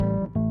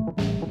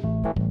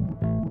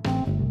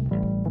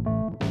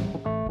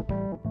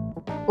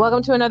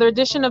Welcome to another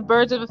edition of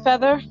Birds of a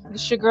Feather.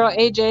 This is your girl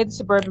AJ, the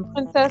Suburban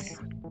Princess,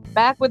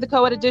 back with the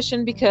co-ed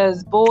edition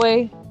because,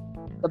 boy,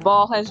 the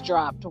ball has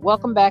dropped.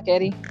 Welcome back,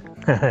 Eddie.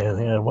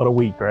 Yeah, what a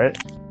week, right?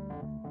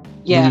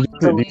 Yeah.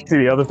 Did you see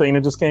the other thing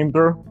that just came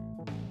through?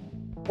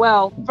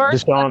 Well,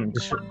 first,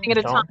 Deshaun. one thing at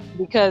a time,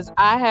 because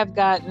I have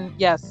gotten,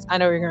 yes, I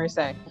know what you're going to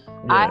say. Yeah.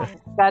 I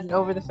have gotten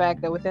over the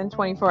fact that within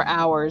 24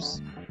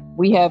 hours,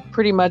 we have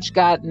pretty much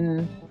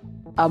gotten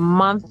a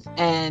month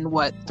and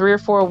 3 or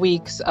 4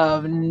 weeks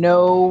of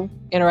no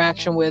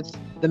interaction with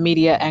the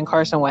media and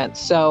Carson Wentz.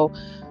 So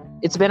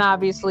it's been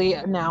obviously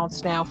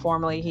announced now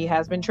formally he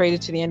has been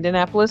traded to the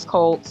Indianapolis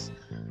Colts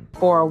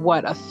for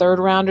a third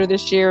rounder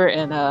this year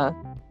and a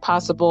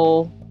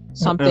possible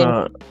something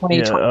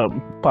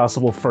 2020.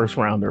 Possible first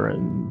rounder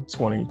in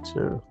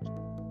 22.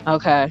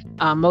 Okay.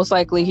 Most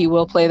likely he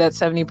will play that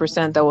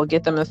 70% that will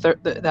get them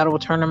that will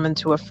turn them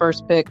into a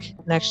first pick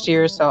next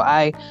year. So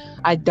I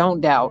don't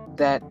doubt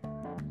that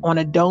on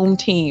a dome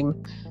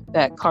team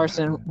that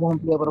Carson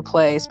won't be able to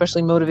play,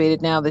 especially motivated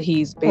now that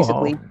he's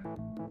basically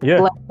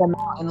left them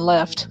out and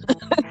left.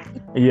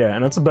 Yeah,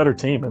 and it's a better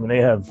team. I mean, they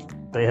have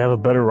a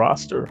better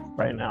roster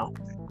right now.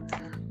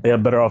 They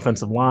have better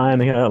offensive line.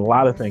 They have a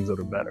lot of things that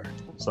are better.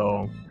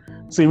 So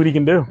see what he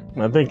can do.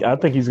 I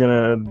think he's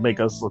gonna make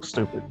us look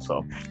stupid.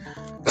 So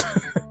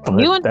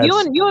you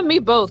and me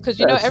both,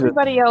 because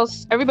everybody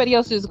else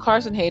who's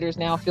Carson haters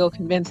now feel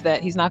convinced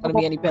that he's not going to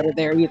be any better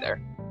there either.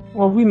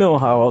 Well, we know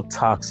how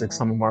toxic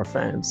some of our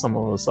fans, some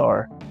of us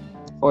are.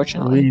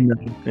 Fortunately,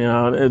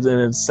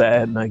 it's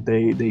sad. Like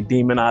they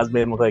demonized,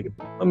 made him look like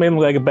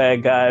a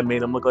bad guy,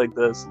 made him look like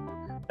this,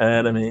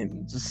 and I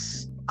mean,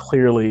 just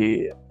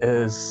clearly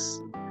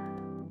as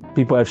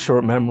people have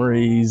short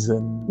memories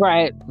and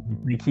right.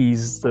 Think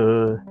he's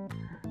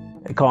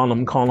calling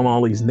him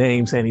all these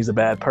names, saying he's a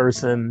bad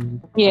person.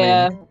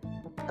 Yeah. I mean,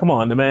 come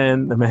on, the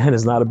man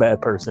is not a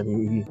bad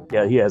person. He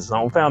has his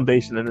own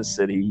foundation in the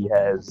city. He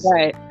has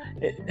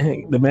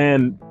the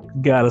man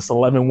got us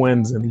 11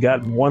 wins and he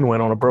got 1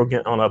 win on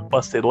a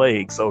busted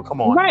leg. So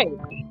come on, right?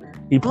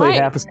 He played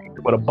half a season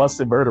with a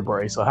busted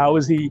vertebrae. So how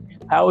is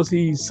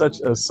he such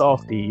a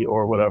softie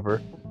or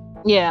whatever?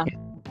 Yeah.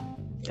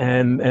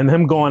 And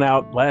him going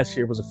out last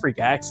year was a freak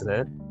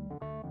accident.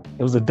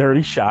 It was a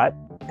dirty shot,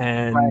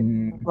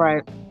 and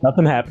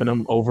nothing happened.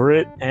 I'm over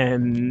it,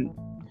 and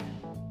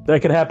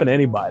that could happen to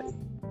anybody,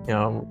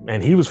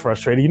 And he was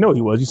frustrated.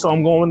 He was. You saw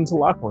him going into the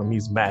locker room.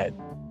 He's mad.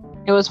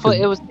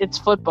 It's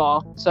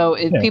football. So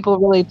people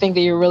really think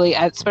that you're really,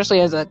 especially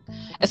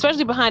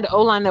behind an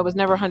O-line that was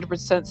never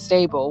 100%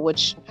 stable,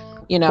 which,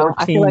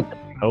 I feel like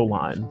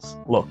O-lines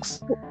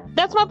looks.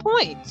 That's my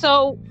point.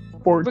 So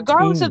 14.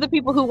 Regardless of the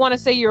people who want to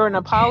say you're an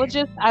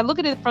apologist, I look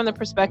at it from the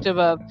perspective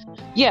of,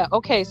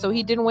 so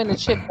he didn't win the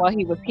chip while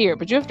he was here,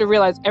 but you have to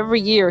realize every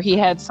year he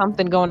had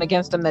something going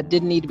against him that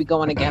didn't need to be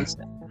going against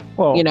him.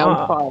 Well,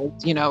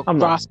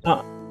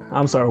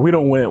 I'm sorry, we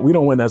don't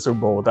win that Super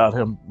Bowl without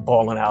him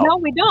balling out. No,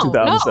 we don't.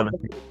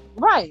 2017. No.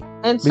 Right,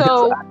 and because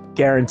so I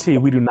guarantee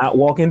we do not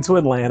walk into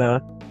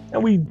Atlanta,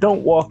 and we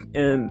don't walk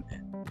in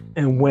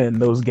and win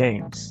those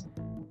games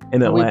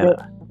in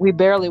Atlanta. We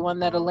barely won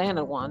that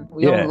Atlanta one.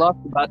 We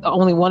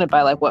only won it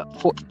by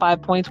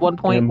 5 points, 1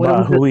 point. And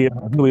by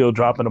Julio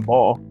dropping the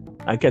ball,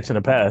 catching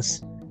a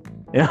pass.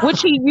 Yeah.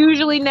 Which he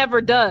usually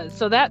never does.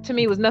 So that to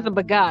me was nothing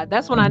but God.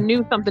 That's when I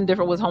knew something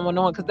different was going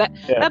on, because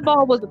that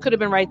ball could have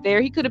been right there.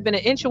 He could have been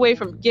an inch away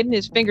from getting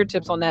his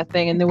fingertips on that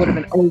thing, and it would have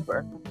been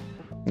over.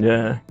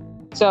 Yeah.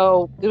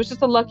 So it was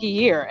just a lucky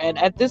year. And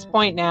at this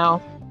point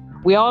now,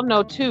 we all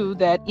know, too,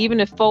 that even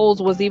if Foles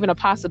was even a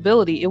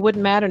possibility, it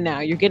wouldn't matter now.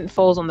 You're getting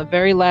Foles on the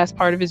very last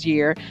part of his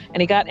year,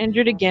 and he got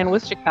injured again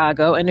with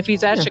Chicago. And if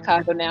he's at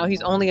Chicago now,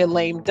 he's only a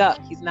lame duck.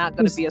 He's not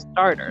going to be a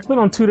starter. He's been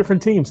on 2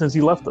 different teams since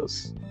he left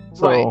us.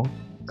 So,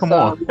 come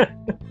on.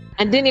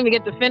 And didn't even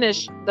get to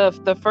finish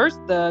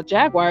the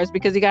Jaguars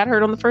because he got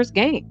hurt on the first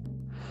game.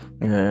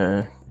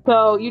 Yeah.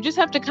 So you just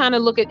have to kind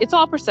of look at, it's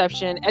all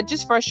perception. It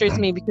just frustrates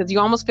me because you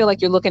almost feel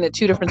like you're looking at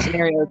 2 different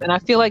scenarios. And I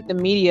feel like the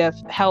media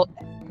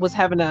was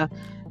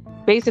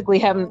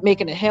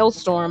making a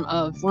hailstorm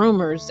of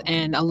rumors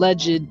and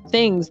alleged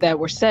things that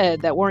were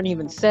said that weren't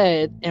even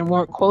said and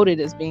weren't quoted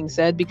as being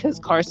said because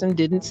Carson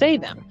didn't say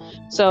them.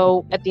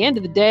 So at the end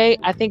of the day,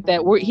 I think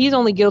that he's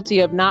only guilty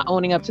of not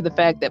owning up to the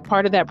fact that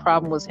part of that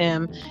problem was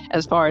him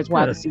as far as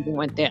why the season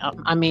went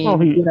down. I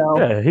mean,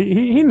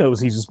 he knows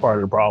he's just part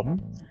of the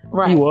problem.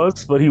 Right. He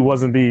was, but he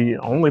wasn't the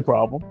only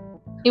problem.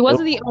 He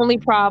wasn't the only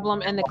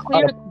problem, and the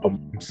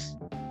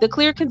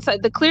clear,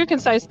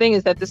 concise thing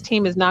is that this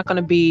team is not going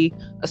to be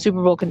a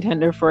Super Bowl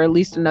contender for at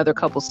least another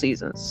couple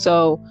seasons.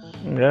 So,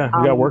 we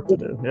got work to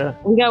do. Yeah,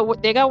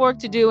 they got work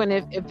to do, and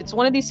if it's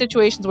one of these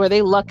situations where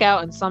they luck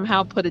out and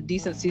somehow put a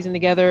decent season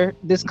together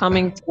this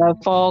coming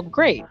fall,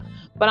 great.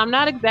 But I'm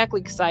not exactly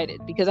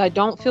excited because I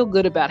don't feel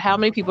good about how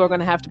many people are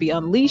going to have to be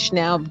unleashed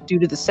now due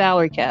to the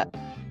salary cap.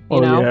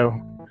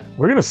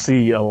 We're going to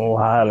see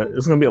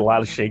there's going to be a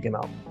lot of shaking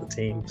up the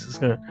teams.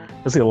 You'll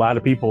see a lot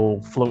of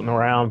people floating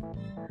around.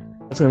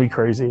 It's gonna be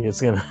crazy. It's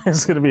gonna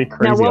be a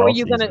crazy. Now, what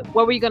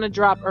were you gonna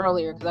drop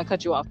earlier? Because I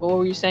cut you off. What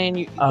were you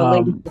saying? The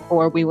lady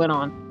before we went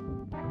on.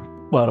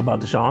 What about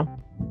Deshaun?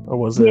 Or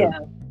was it? Yeah.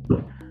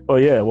 Oh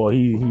yeah. Well,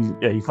 he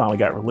finally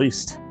got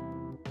released.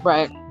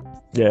 Right.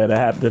 Yeah,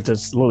 that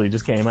just literally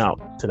just came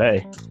out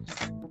today.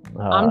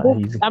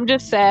 I'm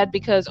just sad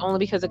because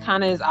it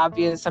kind of is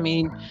obvious. I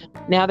mean,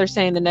 now they're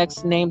saying the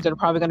next names that are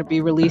probably going to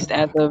be released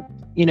as of,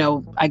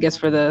 I guess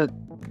for the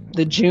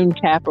June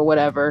cap or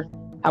whatever.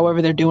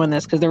 However they're doing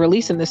this, because they're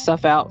releasing this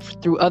stuff out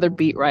through other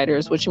beat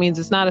writers, which means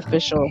it's not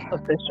official.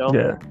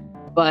 Yeah.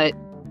 But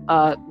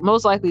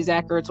most likely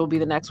Zach Ertz will be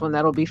the next one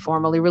that'll be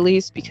formally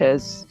released,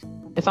 because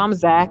if I'm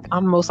Zach,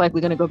 I'm most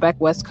likely going to go back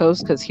West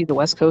Coast because he's a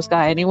West Coast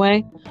guy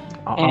anyway.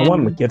 I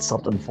want him to get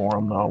something for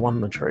him, though. I want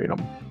him to trade him.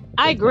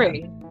 I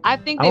agree. I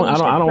think I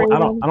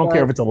don't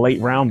care if it's a late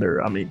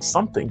rounder. I mean, get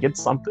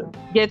something.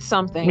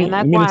 And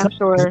that's why I'm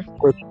sure. A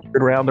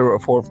third rounder or a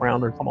fourth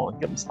rounder. Come on,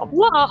 give him something.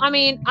 Well, I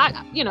mean,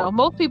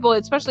 most people,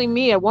 especially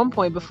me, at one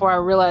point before I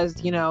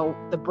realized,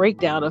 the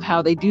breakdown of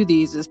how they do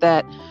these is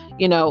that,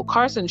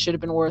 Carson should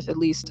have been worth at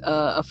least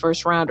a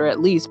first rounder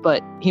at least,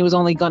 but he was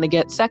only going to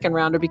get second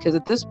rounder because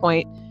at this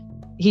point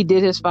he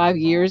did his 5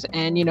 years,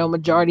 and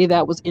majority of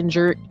that was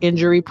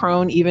injury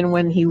prone, even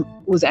when he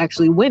was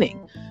actually winning.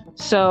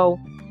 So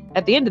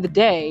at the end of the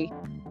day,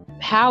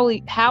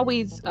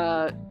 Howie's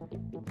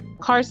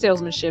car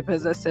salesmanship,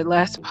 as I said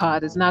last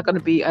pod, is not going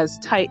to be as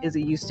tight as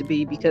it used to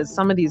be, because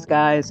some of these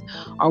guys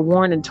are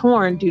worn and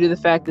torn due to the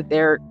fact that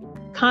their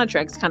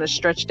contracts kind of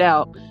stretched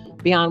out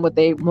beyond what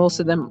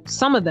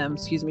some of them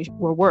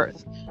were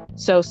worth.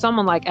 So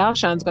someone like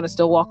Alshon's going to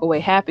still walk away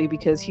happy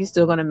because he's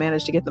still going to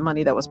manage to get the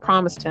money that was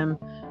promised him,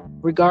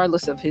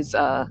 regardless of his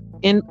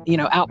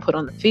output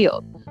on the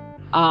field.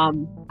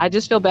 I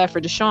just feel bad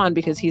for Deshaun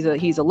because he's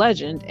a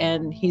legend,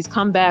 and he's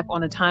come back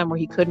on a time where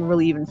he couldn't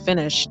really even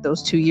finish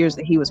those 2 years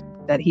that he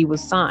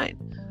was signed.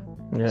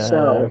 Yeah.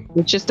 So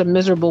it's just a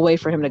miserable way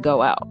for him to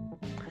go out.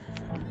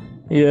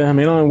 Yeah, I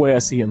mean, the only way I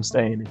see him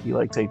staying if he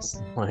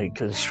takes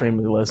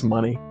extremely less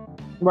money,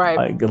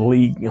 right? The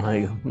league,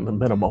 the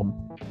minimum.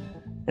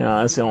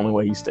 That's the only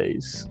way he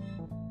stays.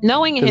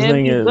 Knowing him, he's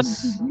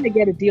going to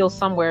get a deal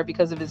somewhere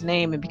because of his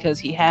name and because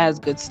he has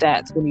good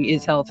stats when he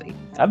is healthy.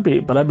 I'd be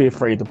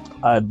afraid to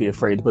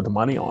put the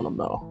money on him,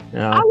 though.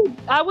 Yeah,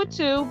 I would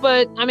too.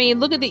 But I mean,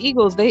 look at the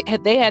Eagles. They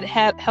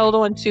had held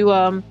on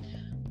to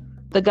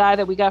the guy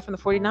that we got from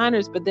the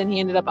 49ers, but then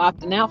he ended up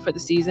opting out for the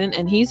season,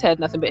 and he's had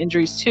nothing but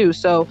injuries too.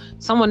 So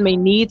someone may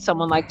need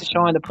someone like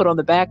Deshaun to put on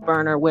the back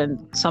burner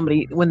when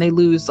they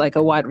lose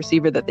a wide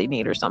receiver that they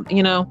need or something.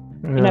 You never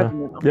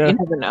know. Yeah. You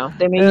never know.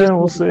 They may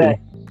we'll see. That.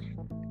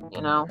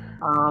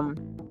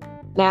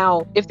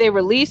 Now if they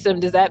release him,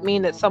 does that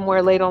mean that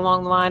somewhere later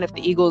along the line, if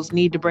the Eagles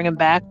need to bring him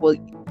back,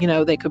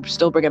 they could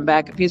still bring him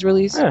back if he's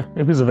released? Yeah,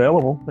 if he's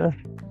available. Yeah.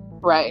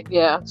 Right.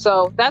 Yeah.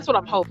 So that's what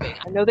I'm hoping.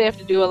 I know they have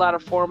to do a lot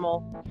of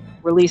formal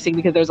releasing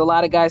because there's a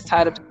lot of guys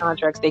tied up to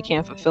contracts they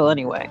can't fulfill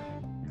anyway.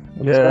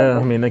 Yeah. So,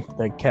 I mean,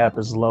 that cap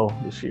is low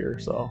this year,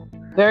 so.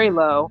 Very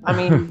low. I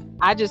mean,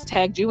 I just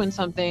tagged you in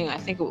something. I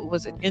think it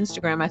was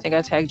Instagram. I think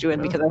I tagged you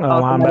in because I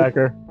thought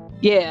linebacker.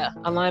 Yeah,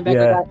 a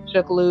linebacker got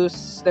shook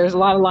loose. There's a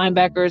lot of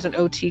linebackers and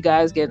OT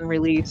guys getting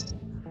released.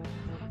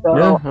 So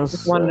I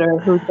just wonder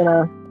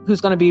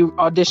who's gonna be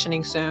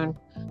auditioning soon,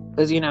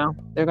 because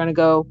they're gonna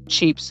go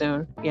cheap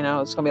soon.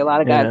 It's gonna be a lot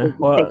of guys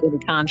who take the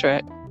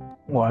contract.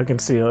 Well, I can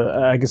see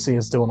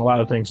us doing a lot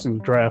of things through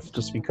the draft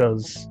just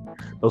because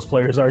those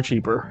players are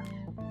cheaper.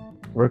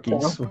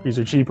 Rookies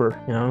are cheaper,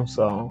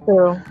 So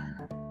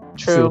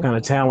true. See what kind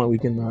of talent we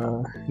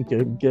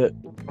can get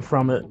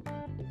from it.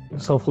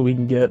 So hopefully we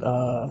can get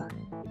how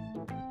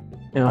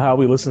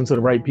we listen to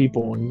the right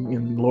people,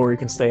 and Laurie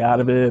can stay out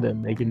of it,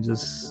 and they can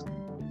just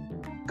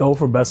go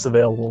for best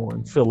available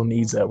and fill the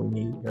needs that we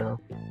need.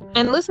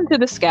 And listen to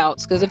the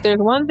scouts, because if there's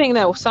one thing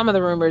that some of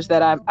the rumors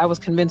that I was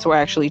convinced were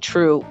actually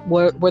true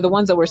were the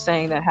ones that were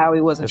saying that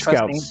Howie wasn't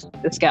trusting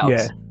the scouts.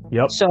 Yeah.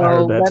 Yep. So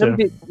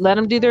let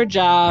them do their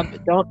job.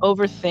 Don't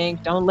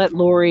overthink. Don't let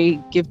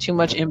Laurie give too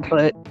much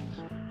input,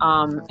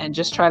 and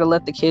just try to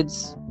let the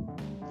kids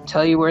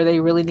tell you where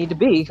they really need to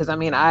be. Because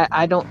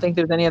I don't think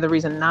there's any other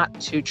reason not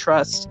to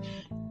trust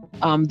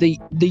the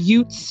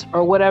Utes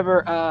or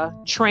whatever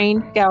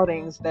trained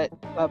scoutings that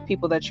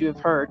people that you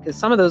have heard, because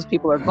some of those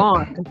people are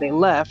gone because they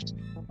left.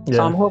 Yeah.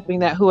 So I'm hoping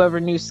that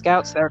whoever new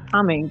scouts that are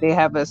coming, they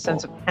have a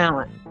sense of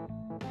talent.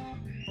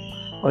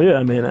 Well,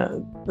 yeah,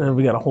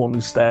 we got a whole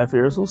new staff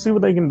here, so we'll see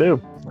what they can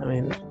do.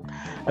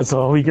 That's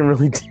all we can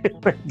really do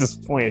at this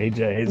point,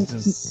 AJ. It's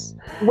just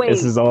wait.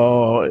 This is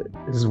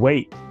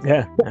wait.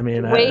 Yeah,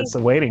 it's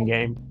a waiting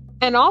game.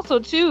 And also,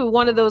 too,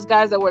 one of those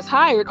guys that was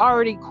hired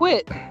already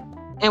quit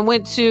and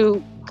went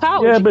to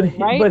college. Yeah, but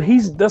right?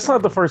 That's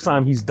not the first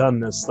time he's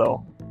done this,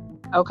 though.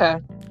 Okay.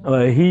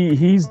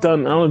 He's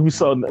done. I don't know if you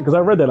saw, because I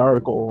read that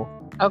article.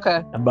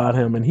 Okay. About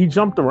him, and he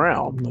jumped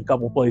around a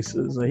couple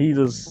places, and he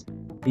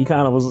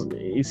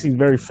seemed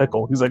very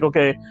fickle. He's like,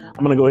 okay,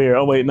 I'm gonna go here.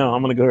 Oh wait, no,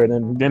 I'm gonna go here.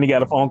 Then he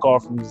got a phone call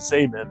from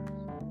Saban.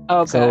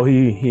 Okay. So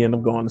he ended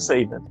up going to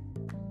Saban.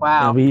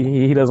 Wow.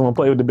 He doesn't want to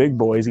play with the big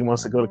boys. He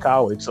wants to go to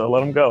college, so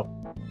let him go.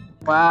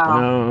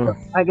 Wow.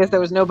 I guess there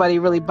was nobody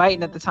really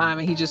biting at the time,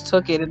 and he just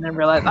took it and then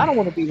realized, I don't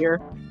want to be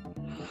here.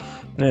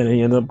 And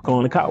he ended up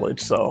going to college.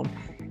 So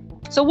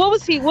what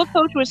was he? What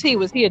coach was he?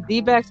 Was he a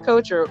D-backs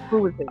coach, or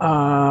who was he?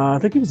 I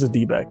think he was a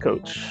D-back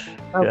coach.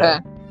 Okay. Yeah.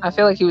 I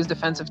feel like he was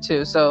defensive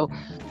too. So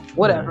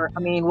whatever. Yeah. I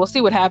mean, we'll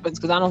see what happens,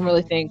 because I don't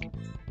really think,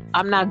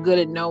 I'm not good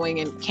at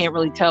knowing and can't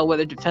really tell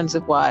whether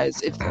defensive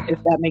wise, if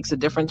that makes a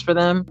difference for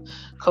them.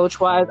 Coach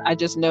wise, I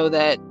just know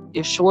that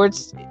if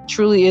Schwartz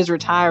truly is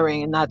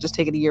retiring and not just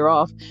taking a year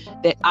off,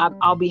 that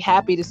I'll be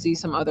happy to see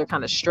some other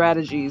kind of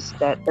strategies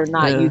that they're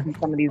not using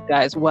some of these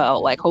guys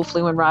well. Like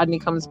hopefully when Rodney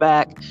comes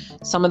back,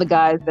 some of the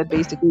guys that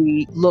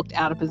basically looked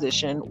out of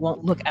position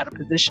won't look out of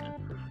position.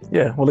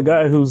 Yeah, well, the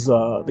guy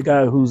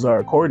who's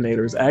our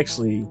coordinator is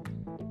actually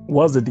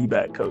was a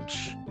D-back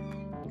coach,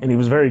 and he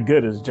was very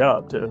good at his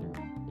job too.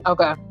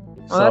 Okay.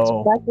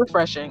 Well, that's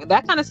refreshing.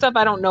 That kind of stuff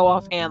I don't know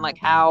offhand, like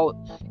how,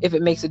 if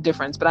it makes a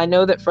difference. But I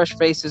know that fresh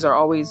faces are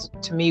always,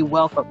 to me,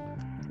 welcome.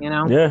 You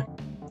know? Yeah.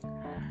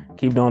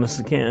 Keep doing this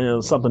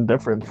again, something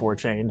different for a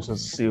change,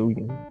 just to see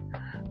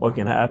what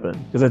can happen.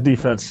 Because that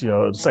defense,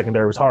 the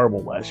secondary was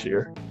horrible last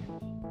year.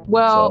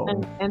 Well,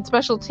 and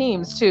special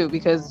teams too,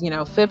 because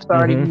Phipps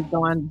already moved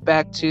on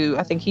back to,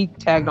 I think he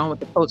tagged on with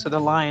the Colts or the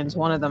Lions.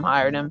 One of them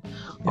hired him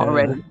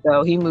already,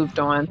 so he moved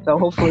on. So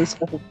hopefully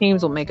special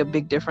teams will make a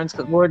big difference,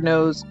 because Lord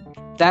knows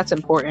that's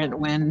important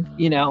when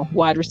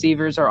wide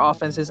receivers or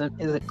offense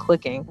isn't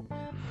clicking.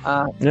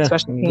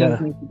 Special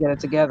teams need to get it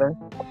together.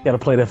 Got to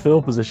play that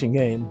field position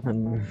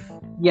game,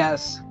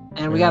 yes.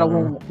 And we got to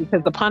win,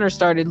 because the punter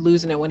started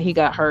losing it when he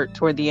got hurt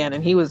toward the end,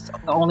 and he was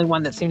the only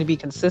one that seemed to be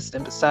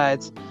consistent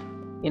besides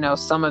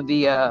some of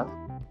the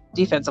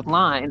defensive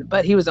line,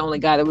 but he was the only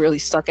guy that really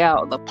stuck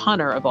out, the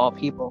punter of all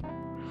people.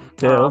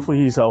 Yeah, hopefully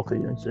he's healthy.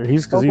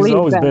 He's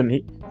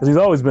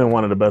always been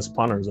one of the best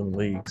punters in the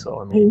league.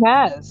 So he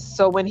has.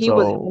 So when he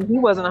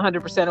wasn't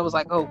 100%, it was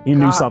like, he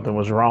knew something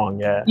was wrong.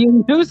 Yeah,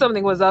 you knew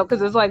something was up,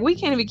 because it's like, we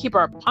can't even keep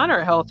our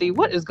punter healthy.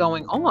 What is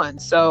going on?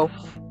 So,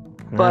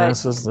 but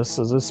this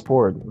is a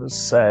sport. It's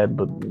sad,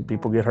 but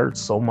people get hurt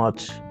so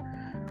much.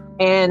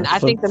 And I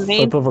think the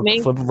main flip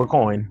of a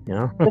coin,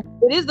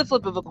 it is the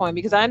flip of a coin,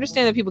 because I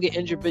understand that people get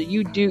injured, but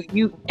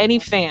any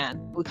fan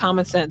with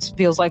common sense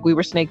feels like we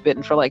were snake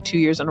bitten for like 2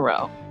 years in a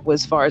row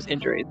as far as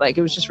injuries. Like,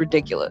 it was just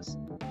ridiculous.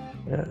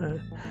 Yeah.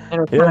 And it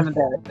was kind of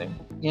embarrassing,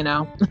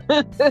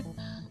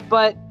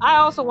 But I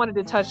also wanted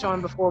to touch on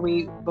before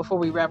we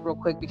wrap real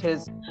quick,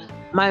 because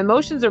my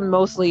emotions are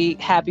mostly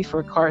happy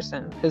for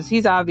Carson, because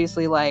he's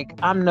obviously like,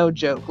 I'm no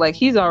joke. Like,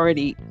 he's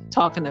already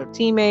talking to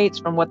teammates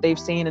from what they've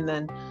seen, and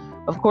then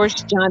of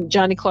course,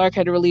 Johnny Clark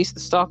had to release the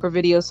stalker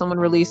video someone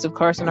released of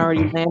Carson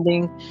already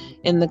landing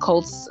in the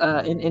Colts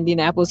in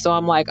Indianapolis. So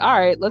I'm like, all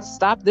right, let's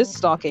stop this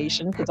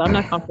stalkation, because I'm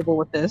not comfortable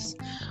with this.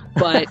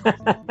 But,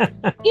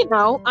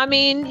 I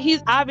mean,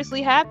 he's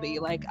obviously happy.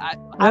 Like,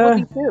 I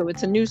would be too.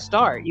 It's a new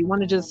start. You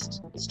want to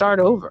just start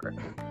over.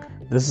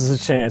 This is a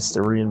chance to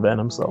reinvent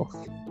himself.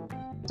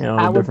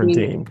 A different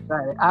team.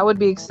 Excited. I would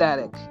be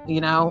ecstatic.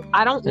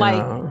 I don't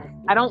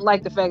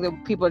like the fact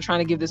that people are trying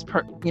to give this,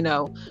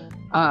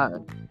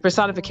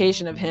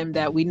 personification of him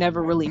that we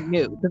never really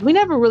knew, because we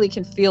never really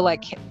can feel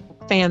like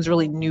fans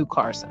really knew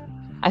Carson.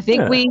 I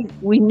think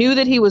we knew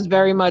that he was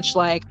very much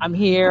like, I'm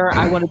here,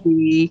 I want to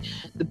be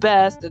the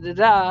best, but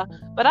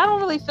I don't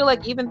really feel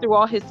like, even through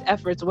all his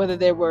efforts, whether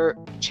they were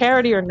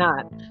charity or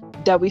not,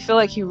 that we feel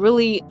like he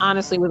really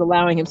honestly was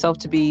allowing himself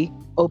to be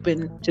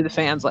open to the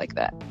fans like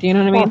that. Do you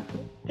know what I mean?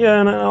 Yeah,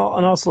 and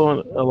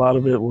also a lot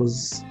of it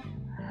was,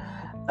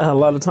 a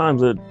lot of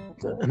times they're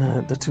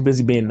too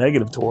busy being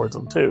negative towards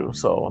them too.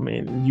 So I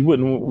mean,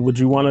 would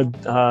you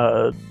want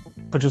to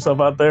put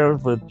yourself out there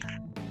with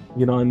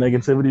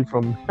negativity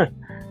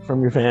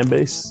from your fan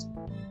base?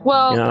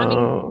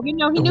 Well, he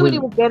knew what he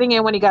was getting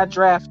in when he got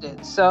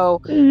drafted. So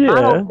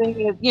my whole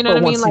thing is, what I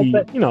mean,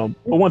 but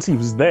once he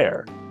was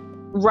there,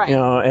 right?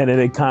 And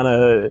it kind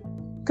of,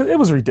 because it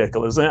was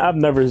ridiculous. I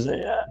haven't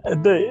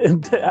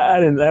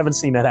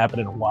seen that happen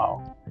in a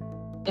while.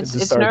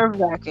 It's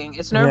nerve-wracking.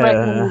 It's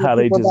nerve-wracking. How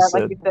they just,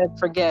 like you said,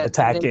 forget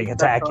attacking him.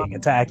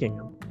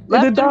 They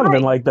did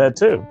Donovan like that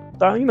too.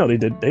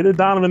 They did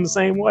Donovan the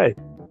same way.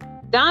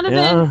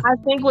 Donovan, I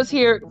think,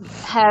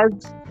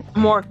 has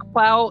more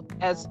clout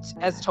as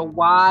to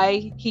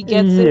why he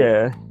gets it.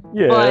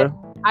 Yeah. But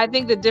I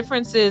think the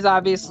difference is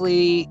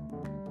obviously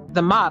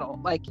the model.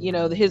 Like,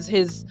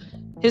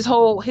 his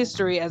whole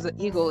history as an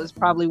Eagle is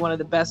probably one of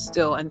the best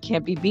still and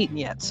can't be beaten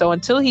yet. So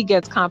until he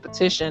gets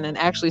competition and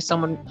actually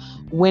someone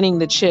winning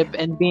the chip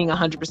and being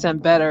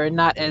 100% better and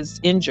not as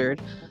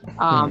injured,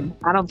 I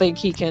don't think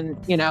he can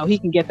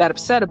get that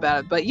upset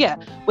about it. But yeah,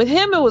 with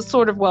him, it was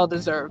sort of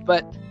well-deserved.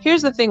 But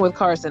here's the thing with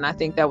Carson, I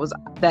think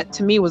that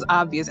to me was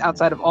obvious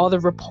outside of all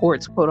the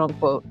reports, quote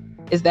unquote,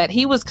 is that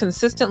he was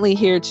consistently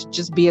here to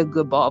just be a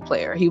good ball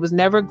player. He was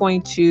never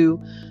going to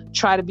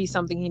try to be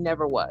something he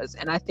never was.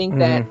 And I think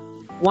that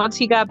once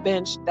he got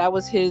benched, that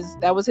was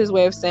his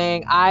way of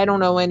saying, I don't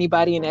know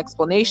anybody in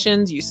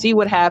explanations. You see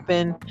what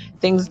happened.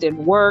 Things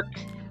didn't work.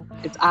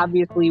 It's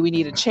obviously we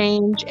need a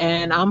change,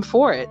 and I'm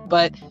for it.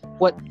 But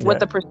what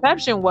the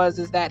perception was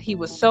is that he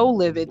was so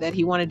livid that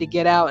he wanted to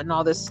get out and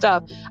all this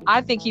stuff.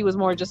 I think he was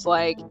more just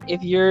like,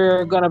 if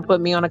you're going to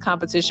put me on a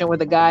competition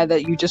with a guy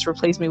that you just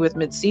replaced me with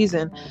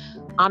mid-season,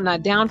 I'm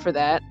not down for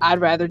that. I'd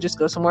rather just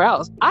go somewhere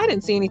else. I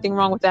didn't see anything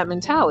wrong with that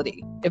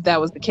mentality if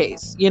that was the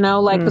case,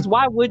 because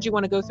why would you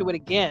want to go through it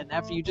again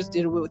after you just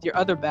did it with your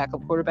other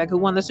backup quarterback who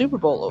won the Super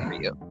Bowl over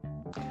you?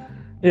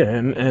 Yeah,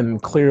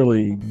 and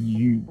clearly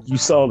you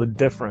saw the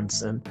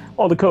difference, and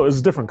the coach is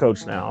a different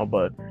coach now,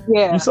 but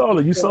you saw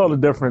the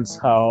difference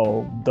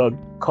how Doug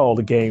called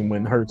the game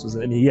when Hurts was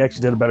in. He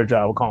actually did a better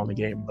job of calling the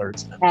game when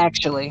Hurts in.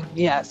 Actually,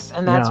 yes,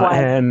 and that's why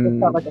it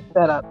felt like a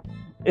setup.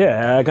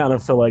 Yeah, I kind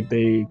of feel like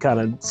they kind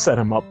of set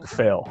him up to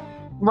fail.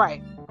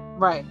 Right,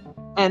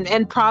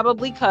 and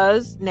probably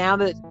because now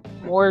that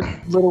more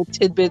little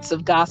tidbits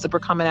of gossip are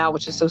coming out,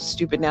 which is so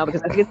stupid now,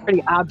 because I think it's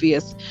pretty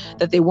obvious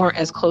that they weren't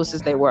as close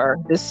as they were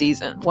this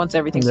season once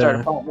everything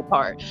started falling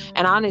apart.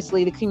 And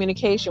honestly, the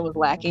communication was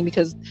lacking,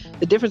 because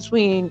the difference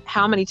between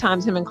how many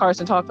times him and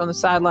Carson talked on the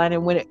sideline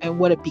and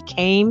what it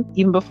became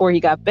even before he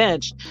got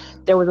benched,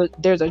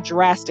 there's a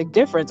drastic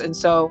difference. And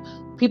so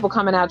people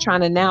coming out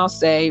trying to now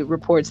say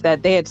reports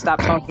that they had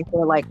stopped talking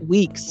for like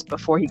weeks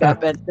before he got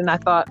benched. And I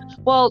thought,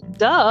 well,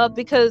 duh,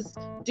 because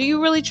do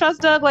you really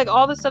trust Doug? Like,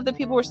 all the stuff that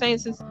people were saying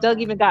since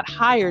Doug even got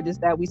hired is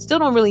that we still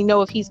don't really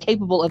know if he's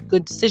capable of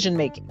good decision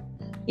making,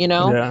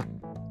 Yeah.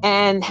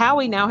 And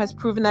Howie now has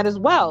proven that as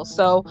well.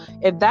 So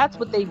if that's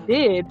what they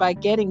did by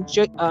getting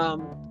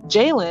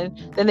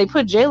Jalen, then they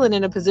put Jalen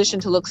in a position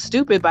to look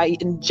stupid by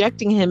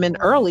injecting him in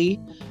early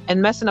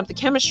and messing up the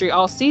chemistry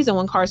all season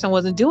when Carson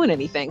wasn't doing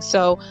anything.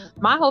 So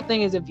my whole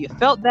thing is, if you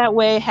felt that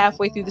way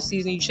halfway through the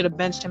season, you should have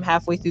benched him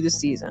halfway through the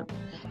season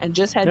and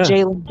just had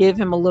Jalen give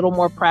him a little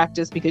more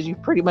practice, because you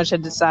pretty much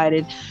had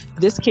decided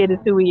this kid is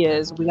who he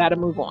is. We got to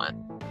move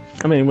on.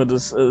 I mean, with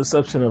the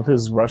exception of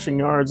his rushing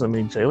yards, I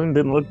mean, Jalen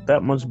didn't look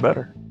that much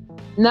better.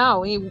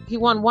 No, he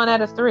won 1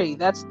 out of 3.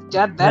 That's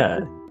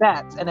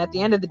stats. And at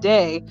the end of the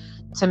day,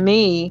 to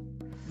me,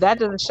 that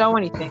doesn't show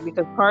anything,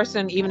 because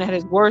Carson, even at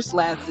his worst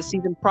the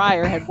season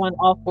prior, had won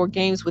all 4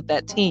 games with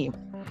that team.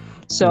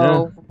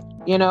 So,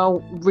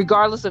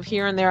 regardless of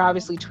here and there,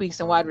 obviously tweaks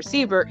in wide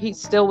receiver, he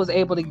still was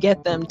able to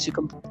get them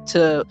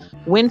to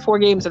win 4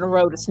 games in a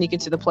row to sneak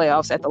into the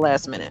playoffs at the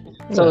last minute.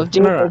 So if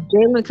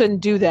Jalen couldn't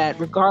do that,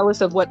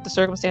 regardless of what the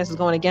circumstances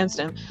going against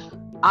him,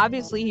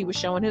 obviously he was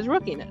showing his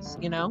rookiness,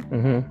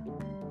 Mm-hmm.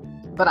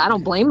 But I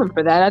don't blame him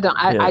for that.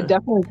 I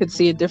definitely could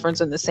see a difference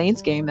in the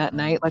Saints game that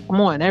night. Like,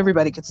 come on,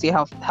 everybody could see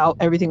how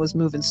everything was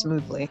moving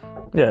smoothly.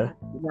 Yeah,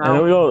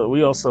 and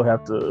we also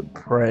have to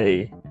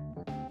pray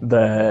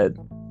that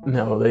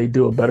they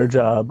do a better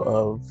job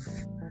of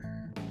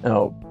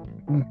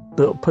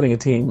putting a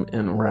team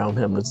in around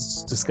him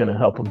that's just going to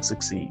help him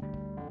succeed.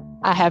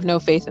 I have no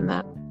faith in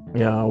that.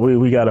 Yeah,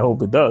 we got to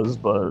hope it does,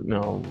 but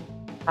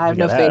I have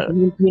no faith.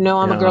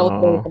 I'm a girl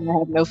of faith, and I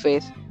have no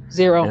faith.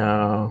 Zero.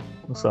 Yeah.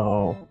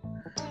 So,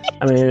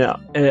 I mean,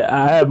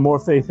 I have more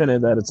faith in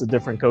it that it's a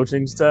different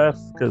coaching staff,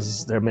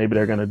 because they're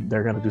gonna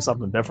do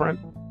something different.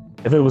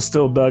 If it was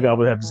still Doug, I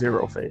would have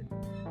zero faith.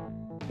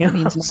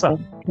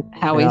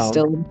 Howie's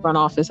still in the front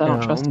office. I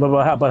don't trust him.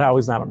 But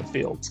Howie's not on the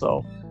field,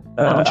 so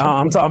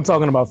I'm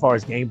talking about as far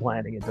as game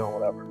planning and doing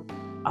whatever.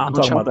 I'm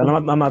talking about that.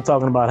 I'm not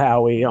talking about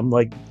Howie. I'm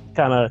like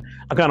kind of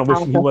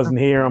wishing he wasn't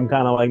here. I'm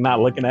kind of like not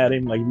looking at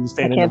him. Like, if he was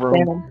standing in the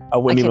room, I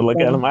wouldn't even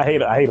look at him. I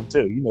hate him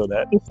too. You know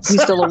that.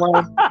 He's still a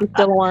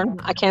worm.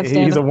 I can't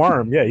stand him. He's a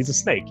worm. Yeah, he's a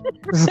snake.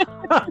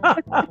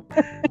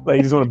 Like,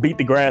 you just want to beat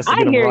the grass to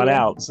get him run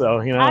out. So,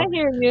 I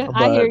hear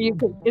you.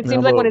 It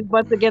seems like when his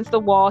butt's against the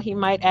wall, he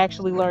might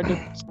actually learn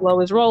to slow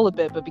his roll a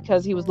bit. But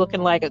because he was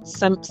looking like a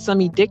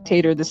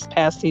semi-dictator this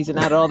past season,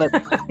 out of all that,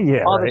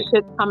 the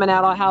shit coming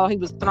out on how he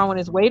was throwing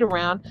his weight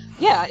around,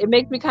 it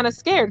makes me kind of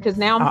scared, because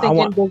now I'm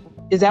thinking,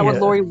 is that what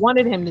Lori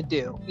wanted him to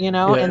do?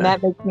 And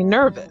that makes me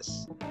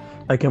nervous.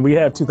 Like, can we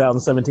have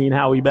 2017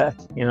 Howie back?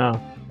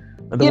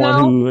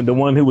 The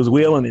one who was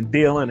wheeling and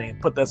dealing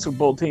and put that Super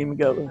Bowl team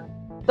together.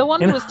 The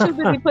one who was too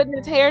busy putting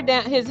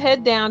his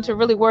head down to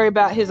really worry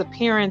about his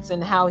appearance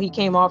and how he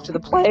came off to the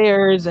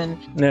players. And,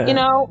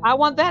 I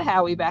want that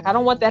Howie back. I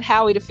don't want that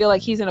Howie to feel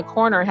like he's in a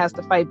corner and has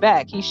to fight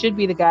back. He should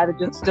be the guy that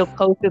just still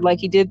coasted like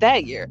he did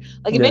that year.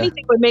 Like, if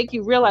anything would make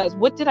you realize,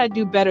 what did I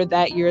do better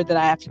that year that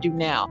I have to do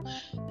now?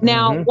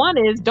 Now,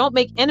 one is, don't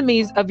make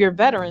enemies of your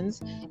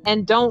veterans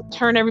and don't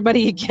turn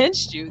everybody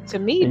against you. To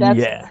me,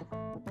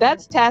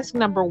 that's task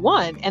number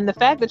 1. And the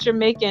fact that you're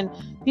making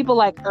people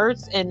like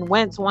Ertz and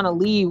Wentz want to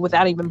leave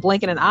without even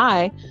blinking an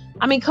eye.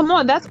 I mean, come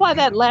on. That's why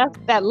that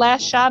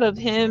last shot of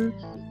him,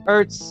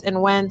 Ertz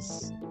and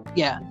Wentz,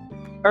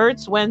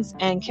 Ertz, Wentz,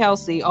 and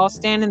Kelsey all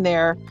standing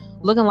there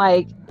looking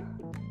like,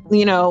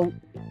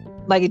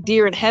 like a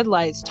deer in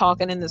headlights,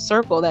 talking in the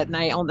circle that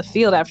night on the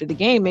field after the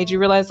game, made you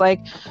realize, like,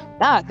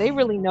 they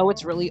really know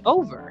it's really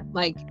over.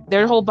 Like,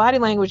 their whole body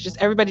language,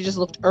 everybody just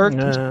looked irked,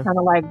 and just kind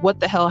of like, what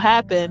the hell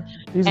happened?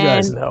 These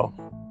guys know.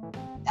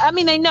 I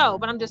mean, they know,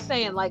 but I'm just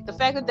saying, like, the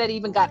fact that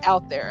even got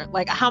out there,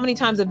 like, how many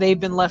times have they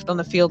been left on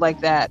the field like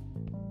that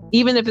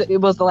even if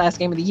it was the last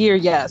game of the year,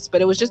 yes.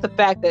 But it was just the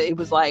fact that it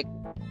was like,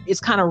 it's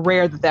kind of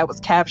rare that was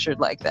captured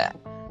like that.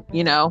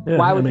 You know,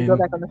 why would you go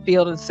back on the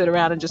field and sit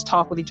around and just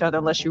talk with each other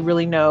unless you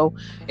really know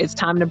it's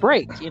time to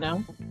break, you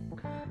know?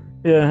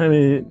 Yeah, I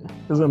mean,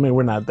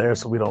 we're not there,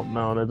 so we don't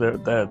know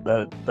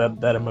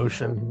that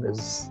emotion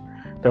is,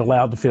 they're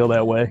allowed to feel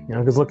that way, you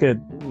know, because look at,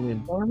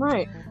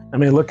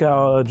 look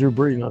how Drew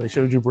Brees, you know, they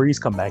showed Drew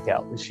Brees come back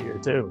out this year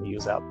too. He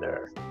was out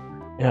there,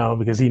 you know,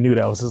 because he knew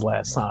that was his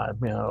last time,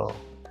 you know.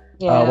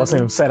 What's his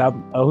name? Sat out,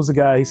 who's the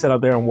guy? He sat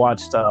out there and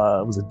watched,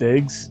 was it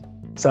Diggs?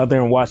 Sat out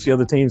there and watched the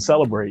other team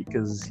celebrate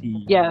because he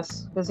knew.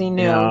 You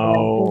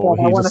know,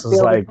 he just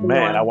was like,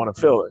 man, I want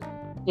to feel it.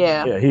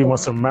 Yeah, he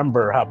wants to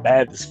remember how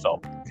bad this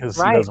felt because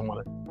he doesn't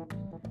want to.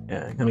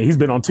 Yeah, I mean, he's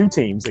been on 2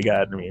 teams. Look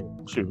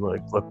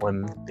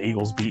when the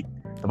Eagles beat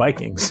the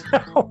Vikings.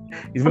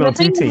 He's been on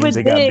 2 teams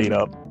that got beat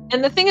up.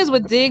 And the thing is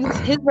with Diggs,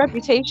 his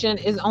reputation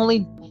is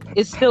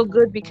still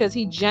good because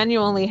he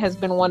genuinely has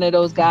been one of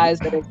those guys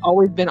that has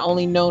always been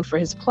only known for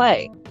his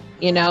play.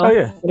 You know? Oh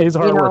yeah, he's a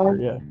hard worker.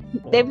 Yeah.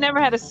 They've never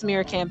had a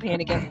smear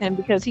campaign against him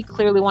because he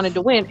clearly wanted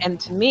to win. And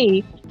to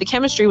me, the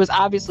chemistry was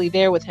obviously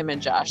there with him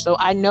and Josh. So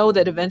I know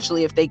that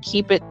eventually, if they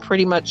keep it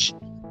pretty much,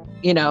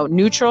 you know,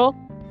 neutral,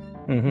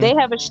 they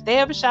have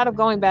a shot of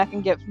going back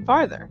and get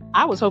farther.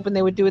 I was hoping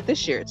they would do it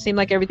this year. It seemed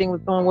like everything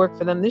was going to work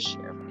for them this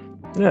year.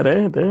 Yeah,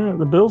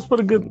 the Bills put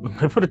a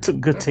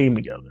good team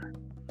together.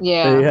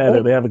 Yeah,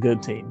 they have a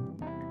good team.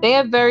 They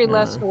have very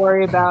less to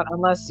worry about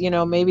unless, you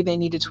know, maybe they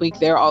need to tweak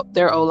their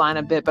O-line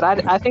a bit. But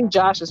I think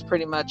Josh is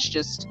pretty much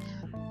just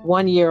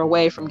 1 year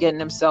away from getting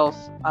himself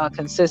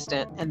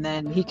consistent, and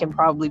then he can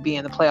probably be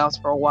in the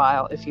playoffs for a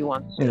while if he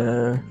wants to.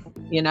 Yeah.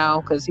 You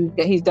know, because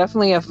he's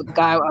definitely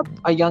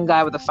a young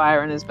guy with a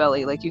fire in his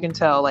belly. Like, you can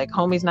tell, like,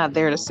 homie's not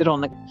there to sit on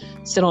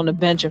the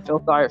bench and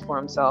feel sorry for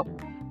himself.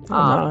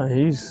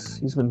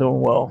 He's been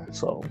doing well.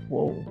 So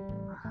we'll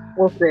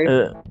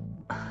see.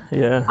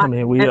 Yeah, I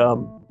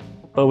mean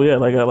but yeah,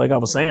 like I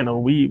was saying, though,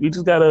 we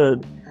just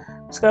gotta.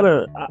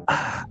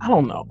 I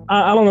don't know.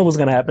 I don't know what's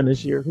gonna happen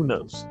this year. Who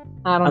knows?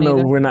 I know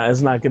either. We're not.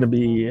 It's not gonna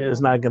be.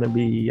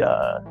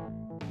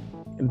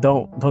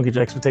 Don't get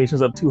your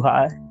expectations up too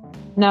high.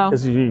 No,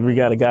 because we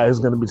got a guy who's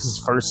gonna be his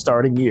first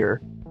starting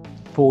year,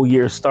 full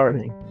year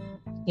starting.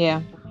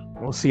 Yeah.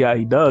 We'll see how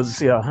he does.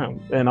 See how,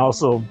 and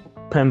also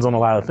depends on a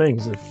lot of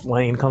things. If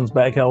Lane comes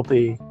back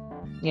healthy.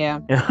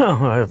 Yeah.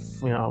 A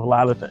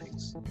lot of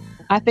things.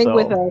 I think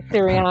with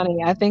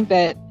Sirianni, I think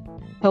that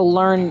he'll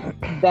learn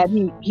that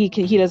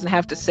he doesn't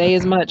have to say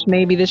as much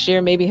maybe this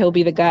year. Maybe he'll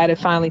be the guy to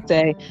finally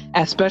say,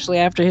 especially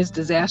after his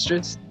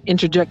disastrous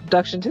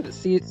introduction to the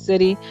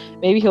city,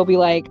 maybe he'll be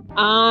like,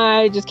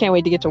 I just can't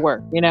wait to get to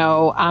work. You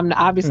know, I'm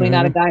obviously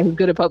not a guy who's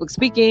good at public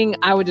speaking.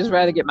 I would just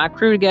rather get my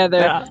crew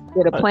together,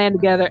 get a plan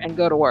together, and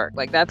go to work.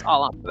 Like, that's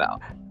all I'm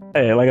about.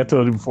 Hey, like I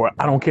told you before,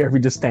 I don't care if he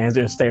just stands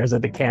there and stares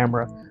at the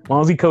camera. As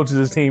long as he coaches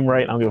his team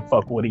right, I don't give a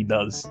fuck what he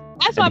does.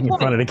 That's my point. In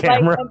front of the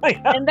camera.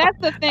 And that's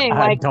the thing.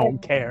 I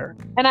don't care.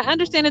 And I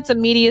understand it's a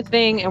media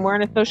thing and we're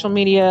in a social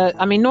media.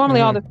 I mean,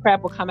 normally all this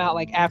crap will come out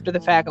like after the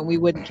fact and we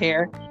wouldn't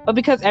care. But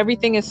because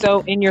everything is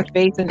so in your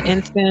face and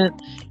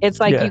instant, it's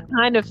like you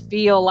kind of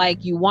feel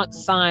like you want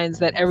signs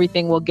that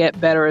everything will get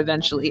better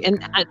eventually.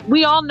 And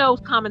we all know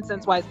common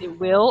sense wise it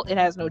will. It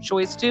has no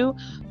choice to.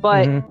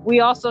 But we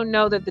also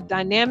know that the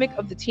dynamic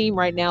of the team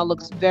right now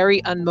looks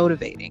very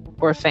unmotivating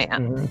for a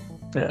fan.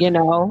 Yeah. You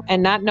know,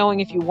 and not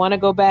knowing if you want to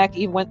go back,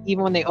 even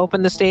when they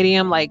open the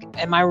stadium, like,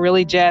 am I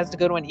really jazzed to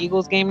go to an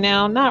Eagles game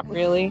now? Not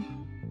really.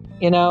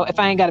 You know, if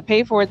I ain't got to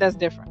pay for it, that's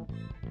different.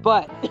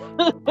 But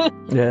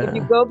if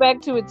you go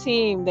back to a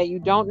team that you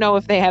don't know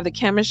if they have the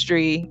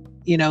chemistry,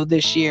 you know,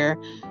 this year,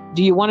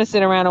 do you want to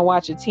sit around and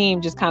watch a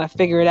team just kind of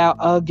figure it out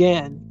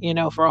again, you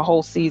know, for a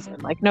whole season?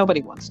 Like,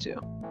 nobody wants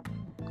to.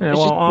 Yeah,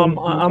 well,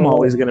 I'm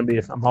always gonna be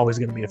a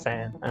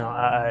fan. You know,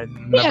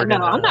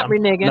 I'm not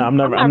reneging. No, I'm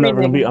never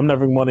gonna be. I'm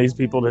never one of these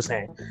people that's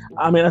saying.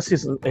 I mean, I see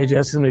some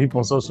people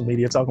on social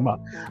media talking about,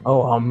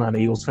 "Oh, I'm not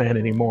an Eagles fan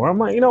anymore." I'm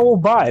like, well,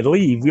 bye,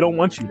 leave. We don't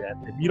want you then.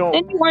 If you don't,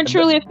 then you weren't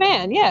truly a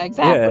fan. Yeah,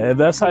 exactly. Yeah, if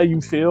that's how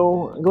you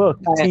feel. Look,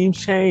 teams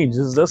change.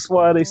 That's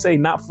why they say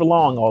not for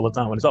long all the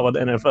time when it's all about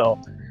the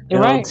NFL. You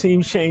know,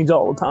 teams change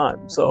all the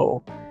time.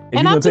 So if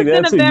you're gonna take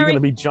that too, you're gonna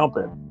be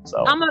jumping.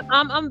 So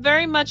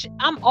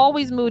I'm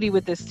always moody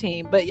with this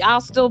team, but I'll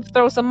still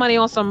throw some money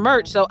on some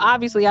merch. So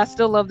obviously I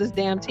still love this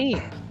damn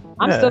team.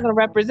 I'm still going to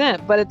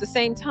represent, but at the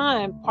same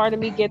time, part of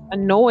me gets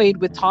annoyed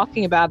with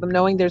talking about them,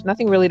 knowing there's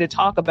nothing really to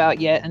talk about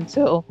yet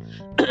until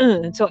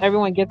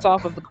everyone gets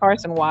off of the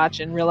Carson watch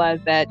and realize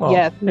that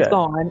it's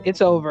gone,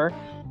 it's over.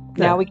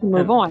 Now we can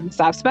move on and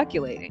stop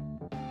speculating.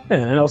 Yeah,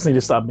 and I also need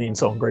to stop being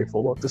so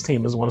ungrateful. Look, this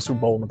team has won a Super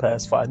Bowl in the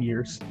past 5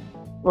 years.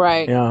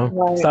 Right. You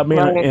know, stop being.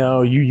 You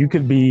know, you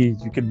could be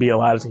a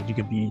lot of things. You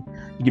could be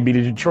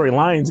the Detroit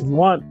Lions if you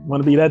want.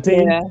 Want to be that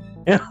team? Yeah.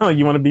 You know,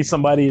 you want to be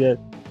somebody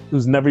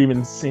who's never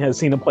even has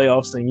seen the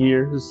playoffs in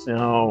years. You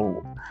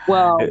know.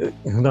 Well,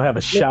 they'll have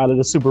a shot at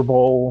the Super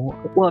Bowl.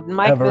 Well,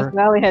 Mike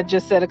Missanelli had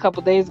just said a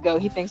couple days ago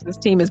he thinks this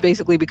team has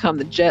basically become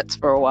the Jets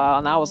for a while,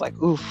 and I was like,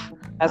 oof.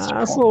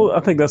 I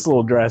think that's a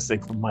little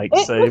drastic for Mike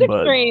to say,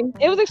 but extreme.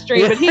 It was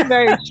extreme, but he's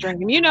very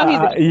extreme. You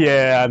know,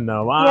 yeah, I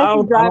know. I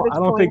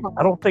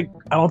don't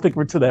think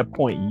we're to that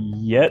point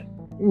yet.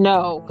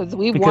 No, because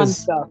we've won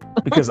stuff.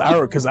 because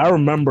I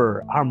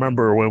remember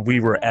when we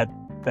were at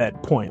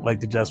that point, like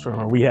the Jets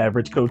were, we had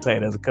Rich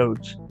Kotite as a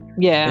coach.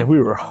 Yeah, and we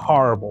were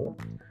horrible.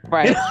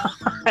 Right.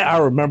 I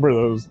remember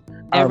those.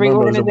 Every I remember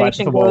organization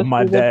watching football with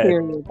my dad.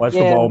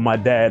 Football with my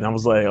dad, and I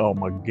was like, "Oh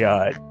my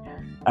god!"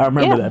 I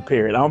remember that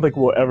period. I don't think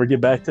we'll ever get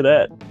back to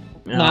that.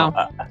 No.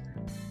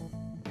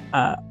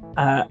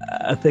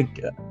 I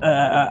think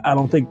I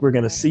don't think we're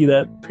gonna see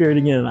that period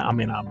again. I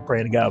mean, I'm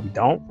praying to God we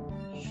don't.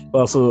 But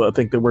also, I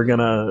think that we're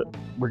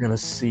gonna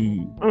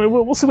see. I mean,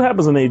 we'll see what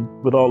happens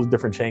with all the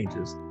different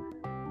changes.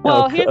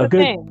 Well, here's a the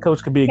good thing.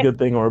 Coach could be a good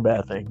thing or a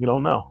bad thing. You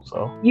don't know.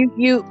 So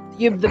you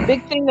the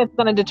big thing that's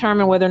going to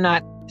determine whether or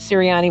not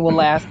Sirianni will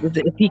last is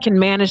if he can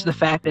manage the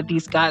fact that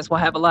these guys will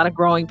have a lot of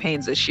growing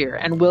pains this year,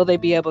 and will they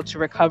be able to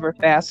recover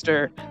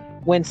faster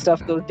when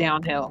stuff goes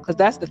downhill? Because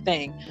that's the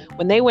thing.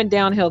 When they went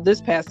downhill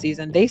this past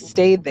season, they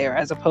stayed there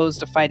as opposed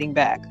to fighting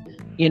back.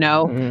 You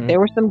know, there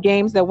were some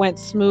games that went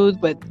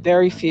smooth, but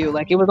very few.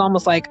 Like, it was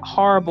almost like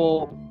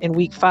horrible in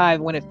week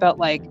 5 when it felt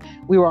like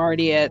we were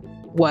already at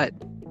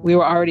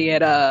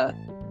a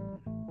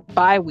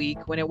bye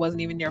week when it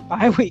wasn't even near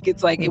bye week.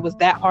 It's like it was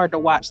that hard to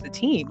watch the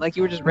team. Like,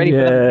 you were just ready for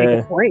them to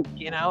take a break.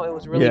 You know, it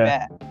was really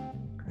bad.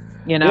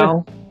 You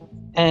know,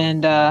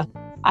 and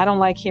I don't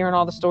like hearing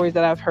all the stories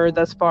that I've heard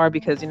thus far,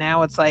 because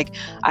now it's like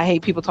I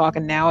hate people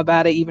talking now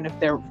about it, even if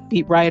they're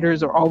beat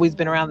writers or always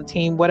been around the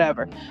team,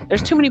 whatever.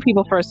 There's too many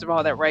people, first of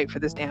all, that write for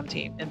this damn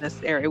team in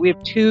this area. We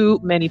have too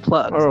many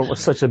plugs. Or it was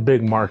such a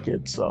big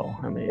market, so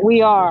I mean,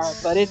 we are,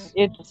 but it's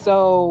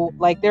so,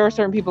 like, there are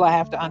certain people I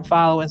have to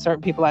unfollow and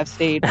certain people I've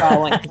stayed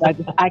following because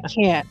I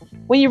can't.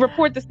 When you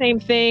report the same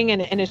thing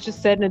and it's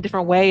just said in a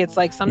different way, it's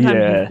like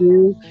sometimes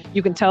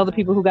you can tell the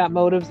people who got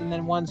motives and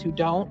then ones who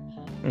don't.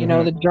 You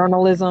know, the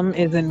journalism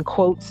is in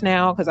quotes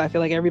now, because I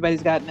feel like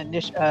everybody's got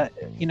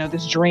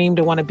this dream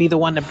to want to be the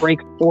one to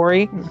break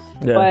story.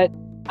 Yeah. But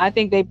I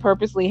think they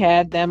purposely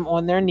had them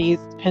on their knees,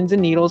 pins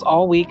and needles,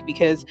 all week,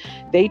 because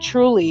they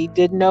truly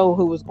did know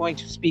who was going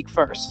to speak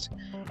first.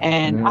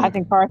 And I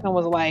think Carson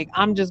was like,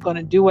 I'm just going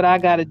to do what I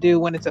got to do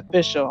when it's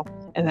official,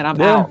 and then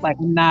I'm out. Like,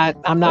 I'm not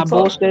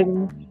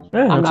bullshitting.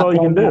 Yeah, I'm that's all you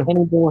can do.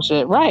 Any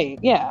bullshit, right?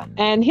 Yeah,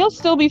 and he'll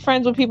still be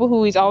friends with people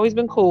who he's always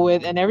been cool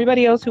with, and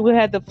everybody else who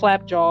had the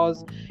flap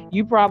jaws.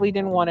 You probably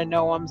didn't want to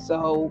know him,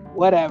 so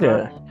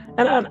whatever. Yeah,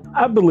 and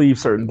I believe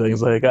certain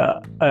things. Like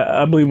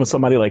I believe when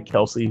somebody like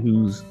Kelce,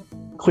 who's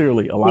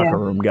clearly a locker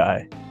room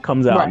guy,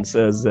 comes out and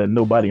says that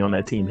nobody on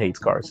that team hates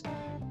Carson.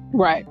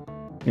 Right.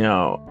 You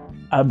know,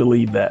 I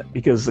believe that,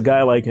 because a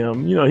guy like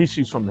him, you know, he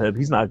shoots from the hip.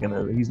 He's not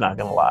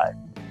gonna lie.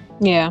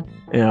 Yeah.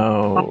 You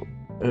know.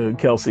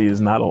 Kelce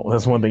is not.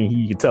 That's one thing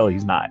you can tell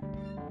he's not.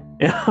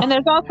 And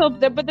there's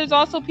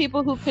also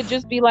people who could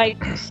just be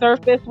like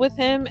surface with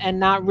him and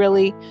not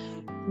really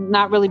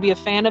be a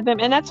fan of him,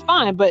 and that's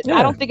fine. But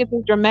I don't think it's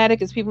as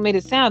dramatic as people made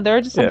it sound. There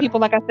are just some people,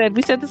 like I said,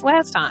 we said this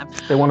last time.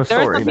 They want a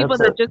story. There are some people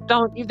that just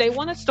don't. They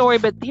want a story,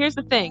 but here's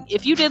the thing: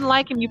 if you didn't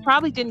like him, you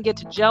probably didn't get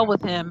to gel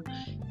with him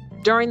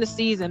during the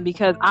season,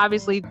 because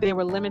obviously they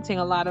were limiting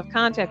a lot of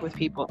contact with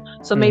people.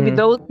 So maybe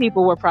those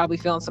people were probably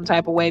feeling some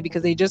type of way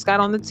because they just got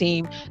on the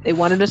team. They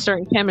wanted a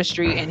certain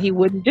chemistry and he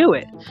wouldn't do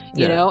it,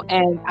 you know?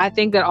 And I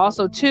think that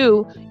also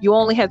too, you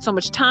only had so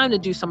much time to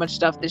do so much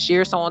stuff this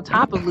year. So on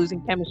top of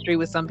losing chemistry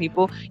with some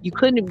people, you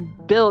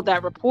couldn't build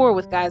that rapport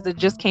with guys that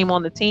just came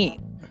on the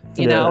team,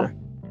 you know?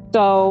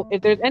 So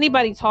if there's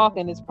anybody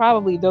talking, it's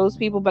probably those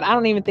people, but I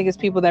don't even think it's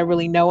people that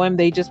really know him.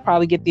 They just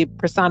probably get the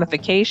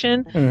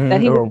personification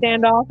that he was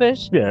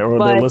standoffish. Yeah, or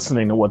they're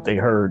listening to what they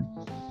heard.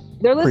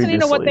 They're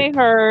listening to what they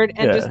heard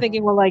and just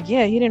thinking, well, like, he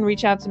didn't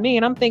reach out to me.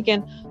 And I'm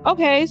thinking,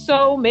 okay,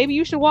 so maybe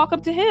you should walk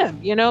up to him.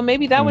 You know,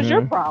 maybe that was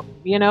your problem.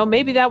 You know,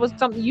 maybe that was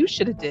something you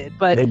should have did.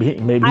 But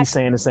maybe he's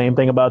saying the same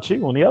thing about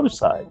you on the other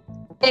side.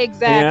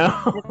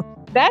 Exactly. You know?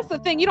 That's the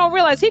thing. You don't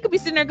realize he could be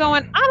sitting there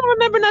going, I don't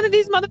remember none of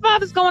these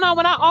motherfuckers going on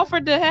when I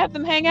offered to have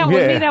them hang out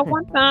with me that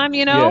one time,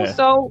 you know?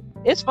 So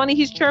it's funny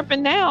he's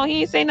chirping now.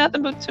 He ain't say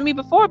nothing to me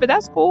before, but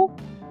that's cool.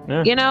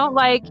 You know,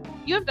 like,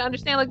 you have to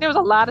understand, like, there was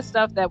a lot of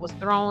stuff that was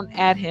thrown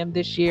at him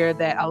this year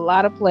that a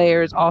lot of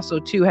players also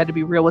too had to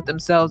be real with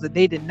themselves, that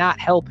they did not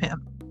help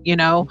him, you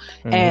know?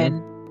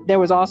 And there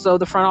was also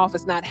the front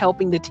office not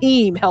helping the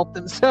team help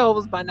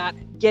themselves by not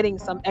getting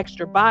some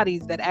extra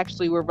bodies that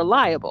actually were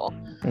reliable.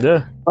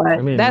 Yeah.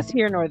 But that's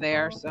here nor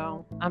there.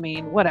 So, I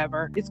mean,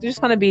 whatever. It's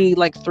just going to be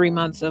like 3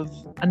 months of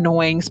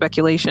annoying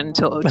speculation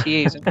until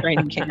OTAs and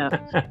training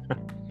camp.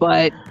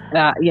 But,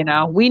 you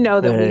know, we know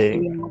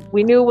that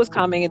we knew it was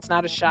coming. It's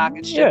not a shock.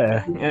 It's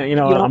just, you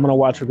know, I'm going to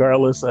watch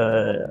regardless.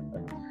 I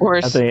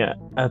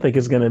think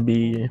it's going to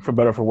be, for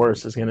better or for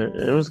worse, we're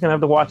just going to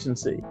have to watch and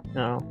see, you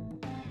know.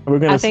 We're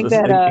going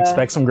to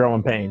expect some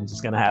growing pains.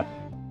 It's going to happen.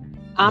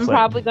 I'm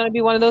probably going to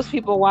be one of those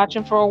people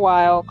watching for a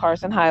while,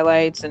 Carson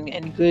highlights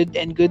and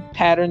good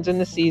patterns in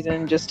the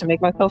season just to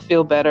make myself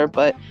feel better.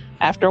 But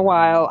after a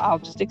while, I'll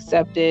just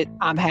accept it.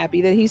 I'm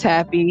happy that he's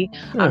happy.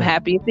 Yeah. I'm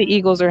happy if the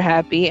Eagles are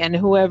happy. And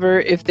whoever,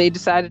 if they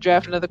decide to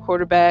draft another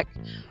quarterback,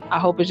 I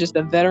hope it's just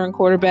a veteran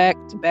quarterback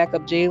to back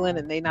up Jalen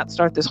and they not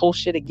start this whole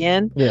shit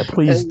again. Yeah,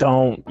 please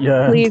don't.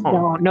 Yeah, please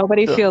don't.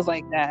 Nobody feels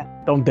like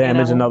that. Don't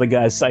damage another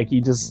guy's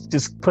psyche. Just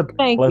give him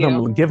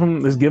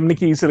the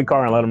keys to the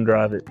car and let him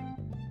drive it.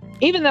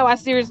 Even though I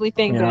seriously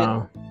think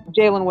that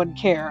Jalen wouldn't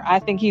care. I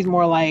think he's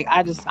more like,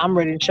 I'm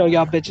ready to show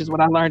y'all bitches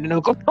what I learned in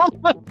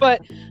Oklahoma.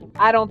 But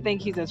I don't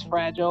think he's as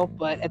fragile.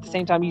 But at the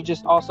same time, you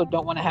just also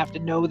don't want to have to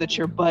know that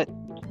your butt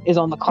is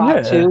on the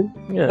clock too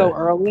so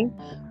early.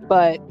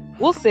 But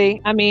we'll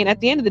see. I mean, at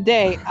the end of the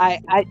day,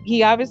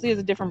 he obviously is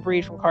a different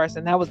breed from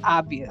Carson. That was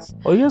obvious.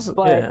 Well, he has a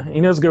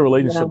good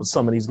relationship with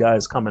some of these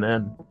guys coming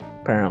in,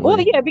 apparently. Well,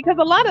 yeah, because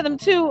a lot of them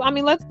too. I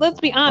mean, let's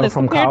be honest.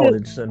 From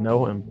college and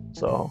know him,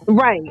 so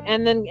right,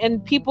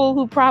 and people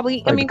who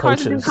probably, I mean,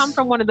 Carson didn't come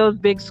from one of those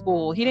big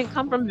schools. He didn't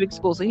come from a big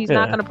school, so he's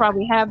not going to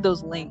probably have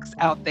those links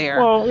out there.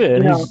 Well,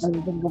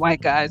 the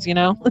white guys, he's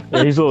a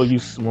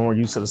little more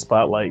used to the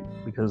spotlight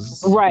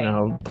because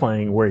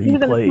playing where he was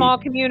played in a small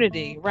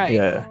community, right?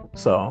 Yeah,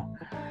 so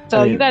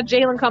you got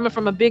Jalen coming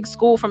from a big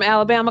school from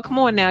Alabama. Come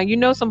on now,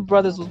 some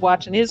brothers was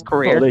watching his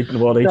career. They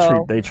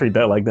treat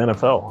that like the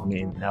NFL. I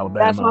mean,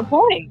 Alabama. That's my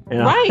point,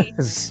 right?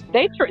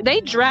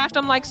 They draft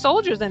them like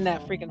soldiers in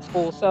that freaking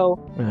school. So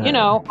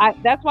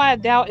that's why I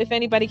doubt if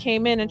anybody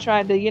came in and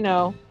tried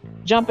to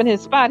jump in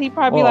his spot, he'd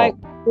probably be like,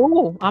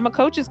 "Ooh, I'm a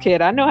coach's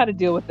kid. I know how to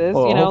deal with this."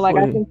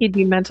 I think he'd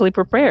be mentally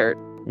prepared.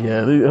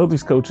 Yeah, I hope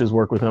these coaches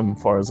work with him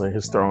as far as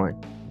his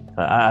throwing.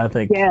 I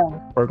think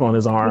work on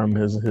his arm,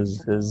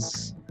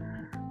 his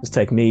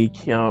technique,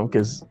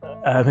 because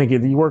I think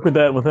if you work with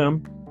that with him,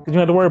 because you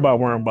have to worry about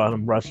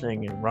him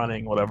rushing and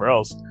running, whatever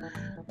else.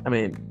 I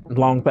mean,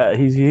 long pass,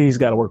 he's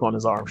got to work on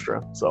his arm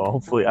strength. So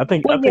hopefully, I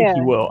think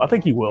he will. I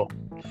think he will.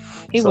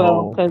 He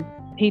will, because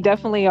he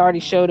definitely already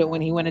showed it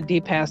when he went a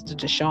deep pass to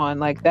Deshaun.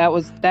 Like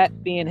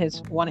that being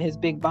one of his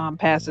big bomb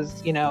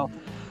passes.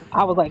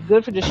 I was like,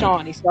 good for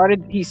Deshaun.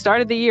 He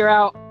started the year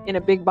out in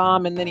a big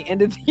bomb, and then he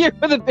ended the year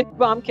with a big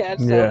bomb catch.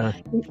 So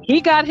he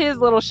got his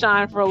little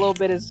shine for a little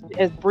bit, as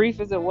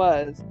brief as it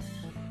was.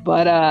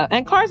 But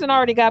and Carson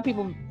already got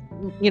people,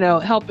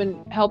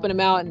 helping him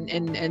out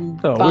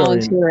and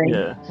volunteering.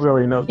 We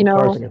already know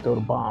Carson can throw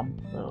the bomb.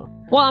 So.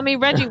 Well, I mean,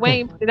 Reggie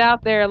Wayne put it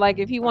out there, like,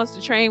 if he wants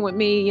to train with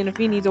me, and if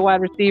he needs a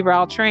wide receiver,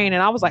 I'll train.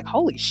 And I was like,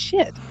 holy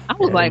shit. I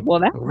was like, well,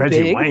 that's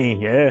Reggie big.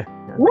 Wayne,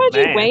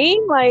 Reggie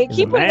Wayne, like,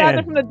 he put it out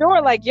there from the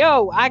door, like,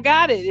 yo, I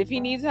got it. If he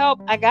needs help,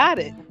 I got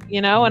it.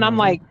 And I'm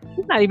like,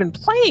 he's not even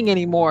playing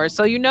anymore.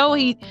 So,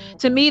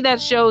 to me,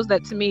 that shows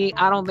that,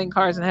 I don't think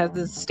Carson has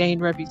this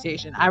sustained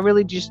reputation. I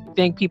really just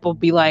think people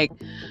be like,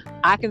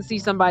 I can see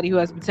somebody who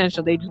has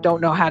potential. They just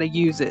don't know how to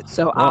use it.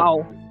 So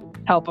I'll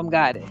help him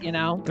guide it,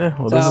 Yeah,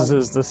 well,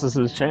 this is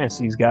his chance.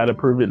 He's got to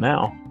prove it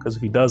now, because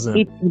if he doesn't,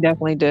 he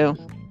definitely do.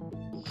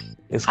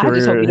 His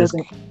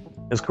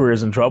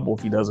career's in trouble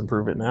if he doesn't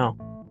prove it now.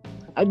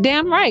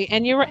 Damn right,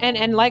 and you're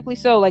and likely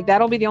so. Like,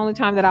 that'll be the only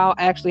time that I'll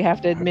actually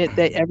have to admit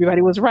that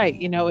everybody was right.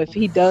 If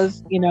he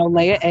does,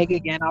 lay an egg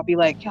again, I'll be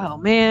like, oh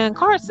man,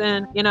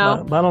 Carson. But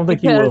I don't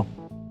think he will.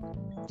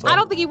 So. I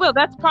don't think he will.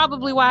 That's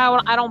probably why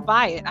I don't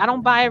buy it. I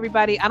don't buy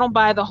everybody. I don't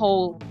buy the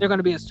whole they're going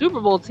to be a Super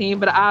Bowl team.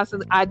 But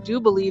I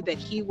do believe that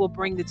he will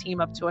bring the team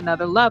up to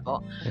another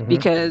level,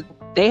 because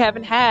they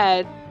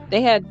had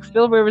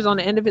Phil Rivers on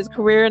the end of his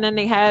career, and then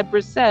they had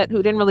Brissett,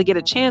 who didn't really get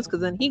a chance because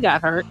then he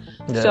got hurt.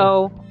 Yeah.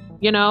 So,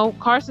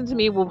 Carson to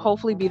me will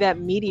hopefully be that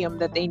medium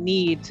that they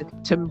need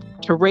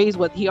to raise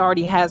what he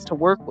already has to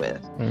work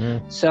with.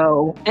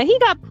 So, and he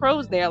got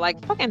pros there,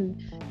 like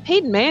fucking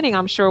Peyton Manning,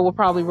 I'm sure will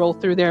probably roll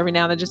through there every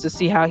now and then just to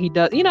see how he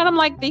does. And I'm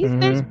like,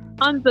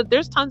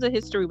 there's tons of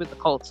history with the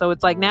Colts. So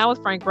it's like, now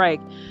with Frank Reich,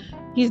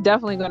 he's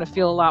definitely going to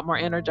feel a lot more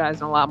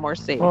energized and a lot more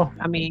safe. Well,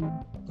 I mean,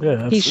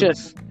 he should.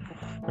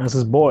 That's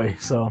his boy.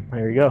 So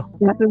there you go.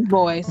 That's his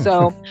boy.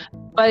 So,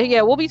 but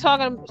yeah, we'll be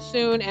talking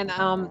soon. And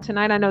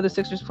tonight, I know the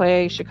Sixers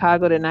play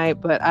Chicago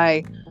tonight, but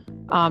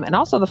and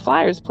also the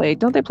Flyers play.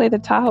 Don't they play the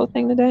Tahoe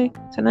thing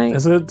tonight?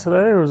 Is it today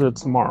or is it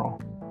tomorrow?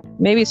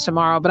 Maybe it's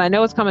tomorrow, but I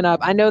know it's coming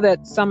up. I know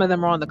that some of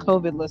them are on the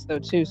COVID list though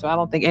too, so I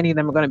don't think any of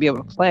them are going to be able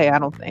to play. I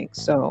don't think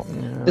so.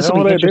 Yeah. This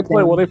will be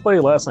interesting. They played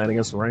last night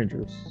against the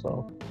Rangers,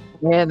 so.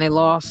 Yeah, and they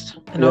lost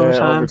in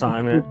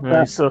overtime.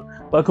 Yeah. So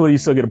luckily, you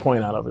still get a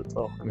point out of it.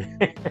 So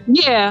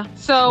yeah,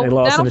 so they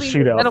lost in the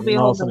shootout. That'll be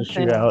lost in the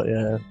shootout.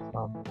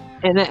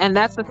 Yeah. And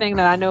that's the thing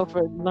that I know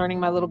for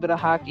learning my little bit of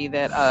hockey,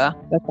 that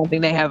that's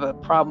something they have a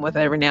problem with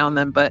every now and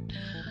then, but.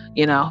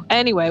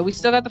 Anyway, we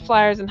still got the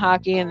Flyers in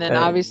hocky, and then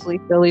obviously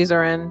Phillies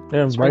are in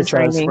spring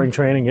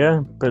training.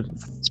 Yeah, but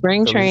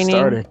spring training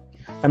starting.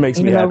 That makes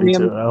me happy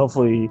too.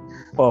 Hopefully,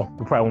 we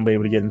probably won't be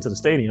able to get into the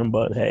stadium,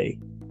 but hey.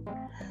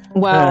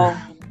 Well,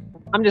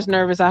 I'm just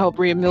nervous. I hope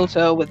Ria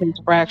Milto with his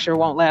fracture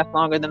won't last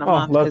longer than a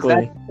month.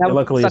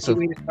 Luckily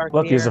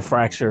it's a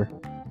fracture.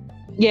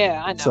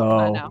 Yeah, I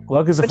know.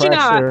 Luck is a fracture. But you know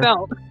how I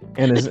felt.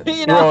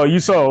 And you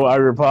saw I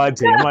replied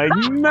to you. I'm like,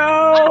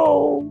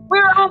 no. We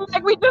were all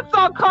like, we just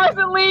saw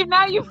Carson leave.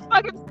 Now you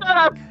fucking start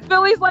our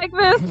Phillies like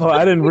this. Well,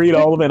 I didn't read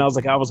all of it. And I was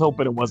like, I was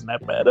hoping it wasn't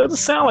that bad. It doesn't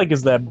sound like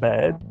it's that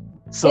bad.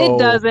 So it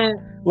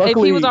doesn't.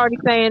 Luckily, if he was already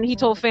saying he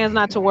told fans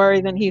not to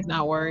worry, then he's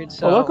not worried.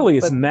 So luckily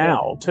it's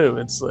now too.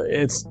 It's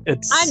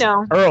I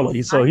know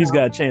early, so he's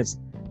got a chance.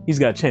 He's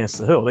got a chance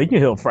to heal. They can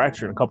heal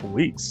fracture in a couple of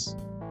weeks.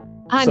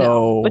 I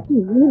know, but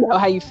you know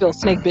how you feel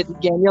snake bitten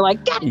again. You're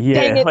like, God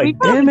dang it, like, we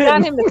finally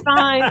got him to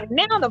sign, and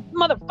now the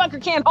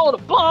motherfucker can't hold a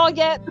ball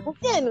yet.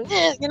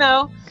 You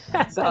know,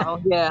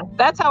 so yeah,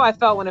 that's how I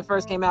felt when it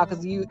first came out.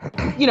 Because you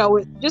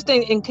know, just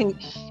in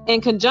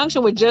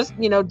conjunction with just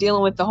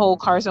dealing with the whole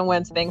Carson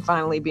Wentz thing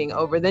finally being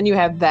over, then you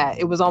have that.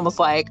 It was almost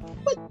like,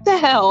 what the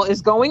hell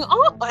is going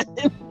on?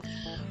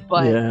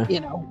 But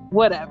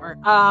whatever.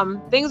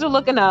 Things are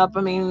looking up.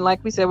 I mean,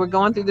 like we said, we're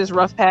going through this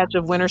rough patch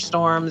of winter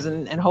storms,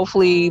 and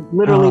hopefully,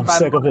 literally, I'm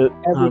sick of it.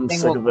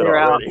 Everything will clear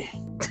out.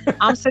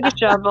 I'm sick of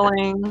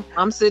shoveling.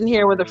 I'm sitting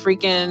here with a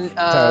freaking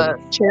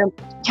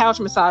couch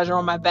massager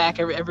on my back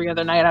every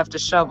other night. I have to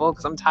shovel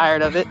because I'm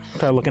tired of it.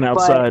 Tired looking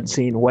outside,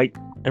 seeing white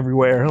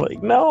everywhere.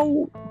 Like,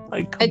 no.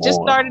 Like, it just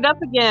started up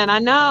again. I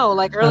know.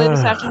 Like earlier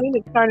this afternoon,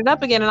 it started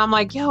up again, and I'm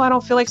like, yo, I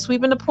don't feel like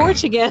sweeping the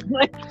porch again.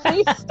 Like,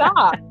 please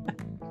stop.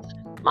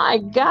 My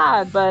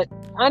God. But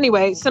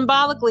anyway,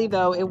 symbolically,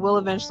 though, it will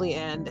eventually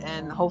end,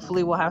 and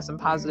hopefully we'll have some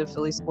positive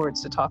Philly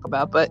sports to talk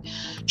about. But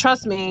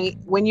trust me,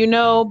 when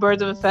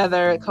Birds of a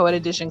Feather Co-ed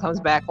edition comes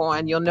back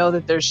on, you'll know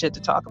that there's shit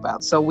to talk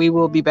about. So we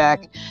will be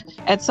back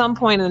at some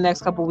point in the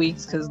next couple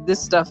weeks, because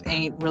this stuff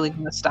ain't really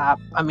going to stop.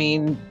 I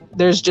mean,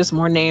 there's just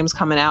more names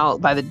coming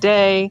out by the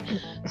day.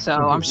 So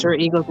I'm sure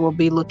Eagles will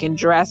be looking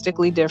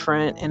drastically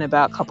different in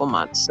about a couple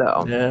months.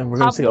 So yeah, we're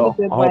going to see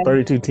all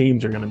 32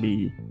 teams are going to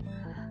be.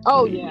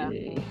 Oh, yeah.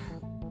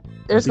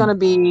 There's going to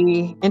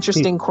be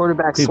interesting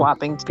quarterback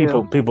swapping,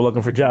 too. People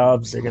looking for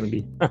jobs. They're going to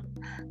be a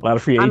lot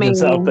of free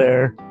agents out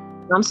there.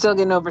 I'm still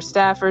getting over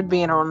Stafford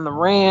being on the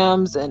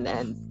Rams and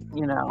that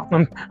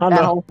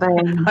whole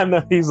thing. I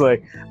know. He's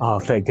like, oh,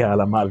 thank God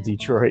I'm out of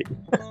Detroit.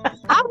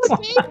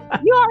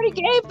 You already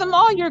gave them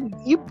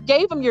you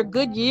gave them your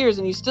good years,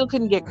 and you still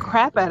couldn't get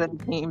crap out of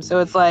the team. So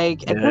it's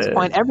like, at this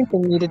point,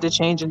 everything needed to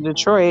change in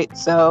Detroit.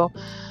 So...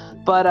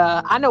 But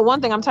I know one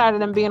thing, I'm tired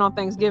of them being on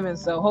Thanksgiving,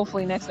 so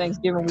hopefully next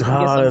Thanksgiving we can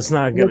get some. That's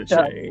not going to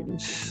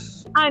change.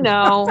 I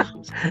know.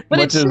 But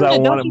much as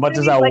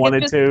I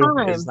wanted to,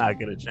 it's not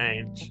going to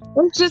change.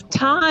 It's just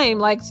time.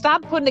 Like,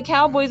 stop putting the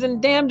Cowboys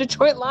and damn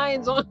Detroit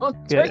Lions on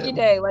Turkey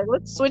Day. Like,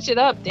 let's switch it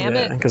up, damn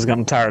it. Because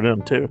I'm tired of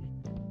them, too.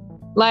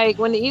 Like,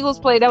 when the Eagles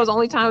played, that was the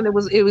only time it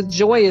was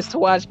joyous to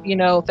watch,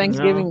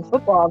 Thanksgiving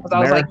football. Because I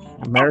was like,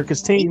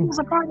 America's team. Eagles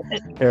are part of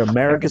it. They're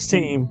America's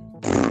team.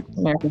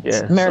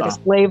 America's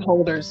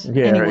slaveholders.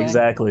 Yeah, anyway.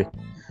 Exactly.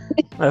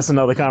 That's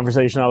another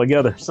conversation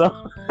altogether.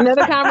 So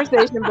another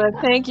conversation, but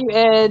thank you,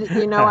 Ed.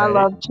 I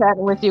love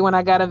chatting with you when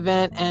I got a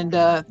vent. And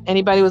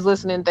anybody who's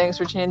listening, thanks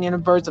for tuning in to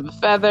Birds of a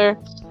Feather.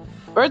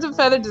 Birds of a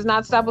Feather does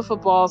not stop with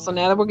football. So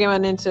now that we're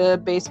going into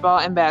baseball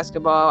and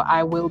basketball,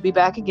 I will be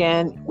back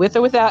again with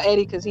or without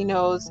Eddie, because he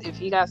knows if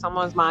he got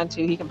someone's mind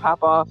too, he can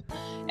pop off.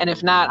 And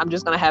if not, I'm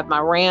just going to have my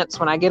rants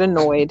when I get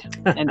annoyed,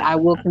 and I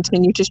will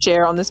continue to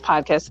share on this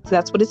podcast, because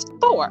that's what it's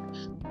for.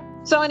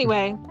 So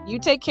anyway, you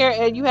take care,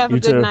 Ed. You have a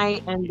good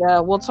night, and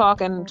we'll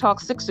talk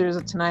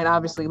Sixers tonight,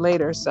 obviously,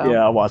 later. So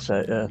yeah, I'll watch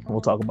that. Yeah,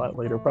 we'll talk about it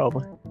later,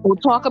 probably. We'll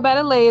talk about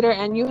it later,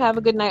 and you have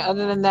a good night.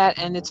 Other than that,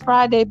 and it's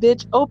Friday,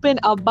 bitch. Open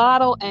a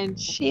bottle and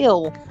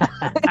chill.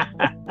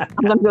 I'm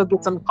gonna go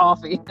get some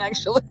coffee,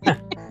 actually.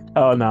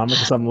 Oh no, I'm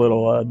making something a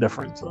little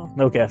different, so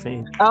no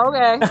caffeine.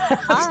 Okay,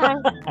 all right.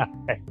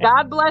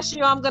 God bless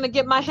you. I'm gonna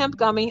get my hemp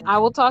gummy. I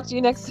will talk to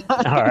you next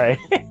time. All right.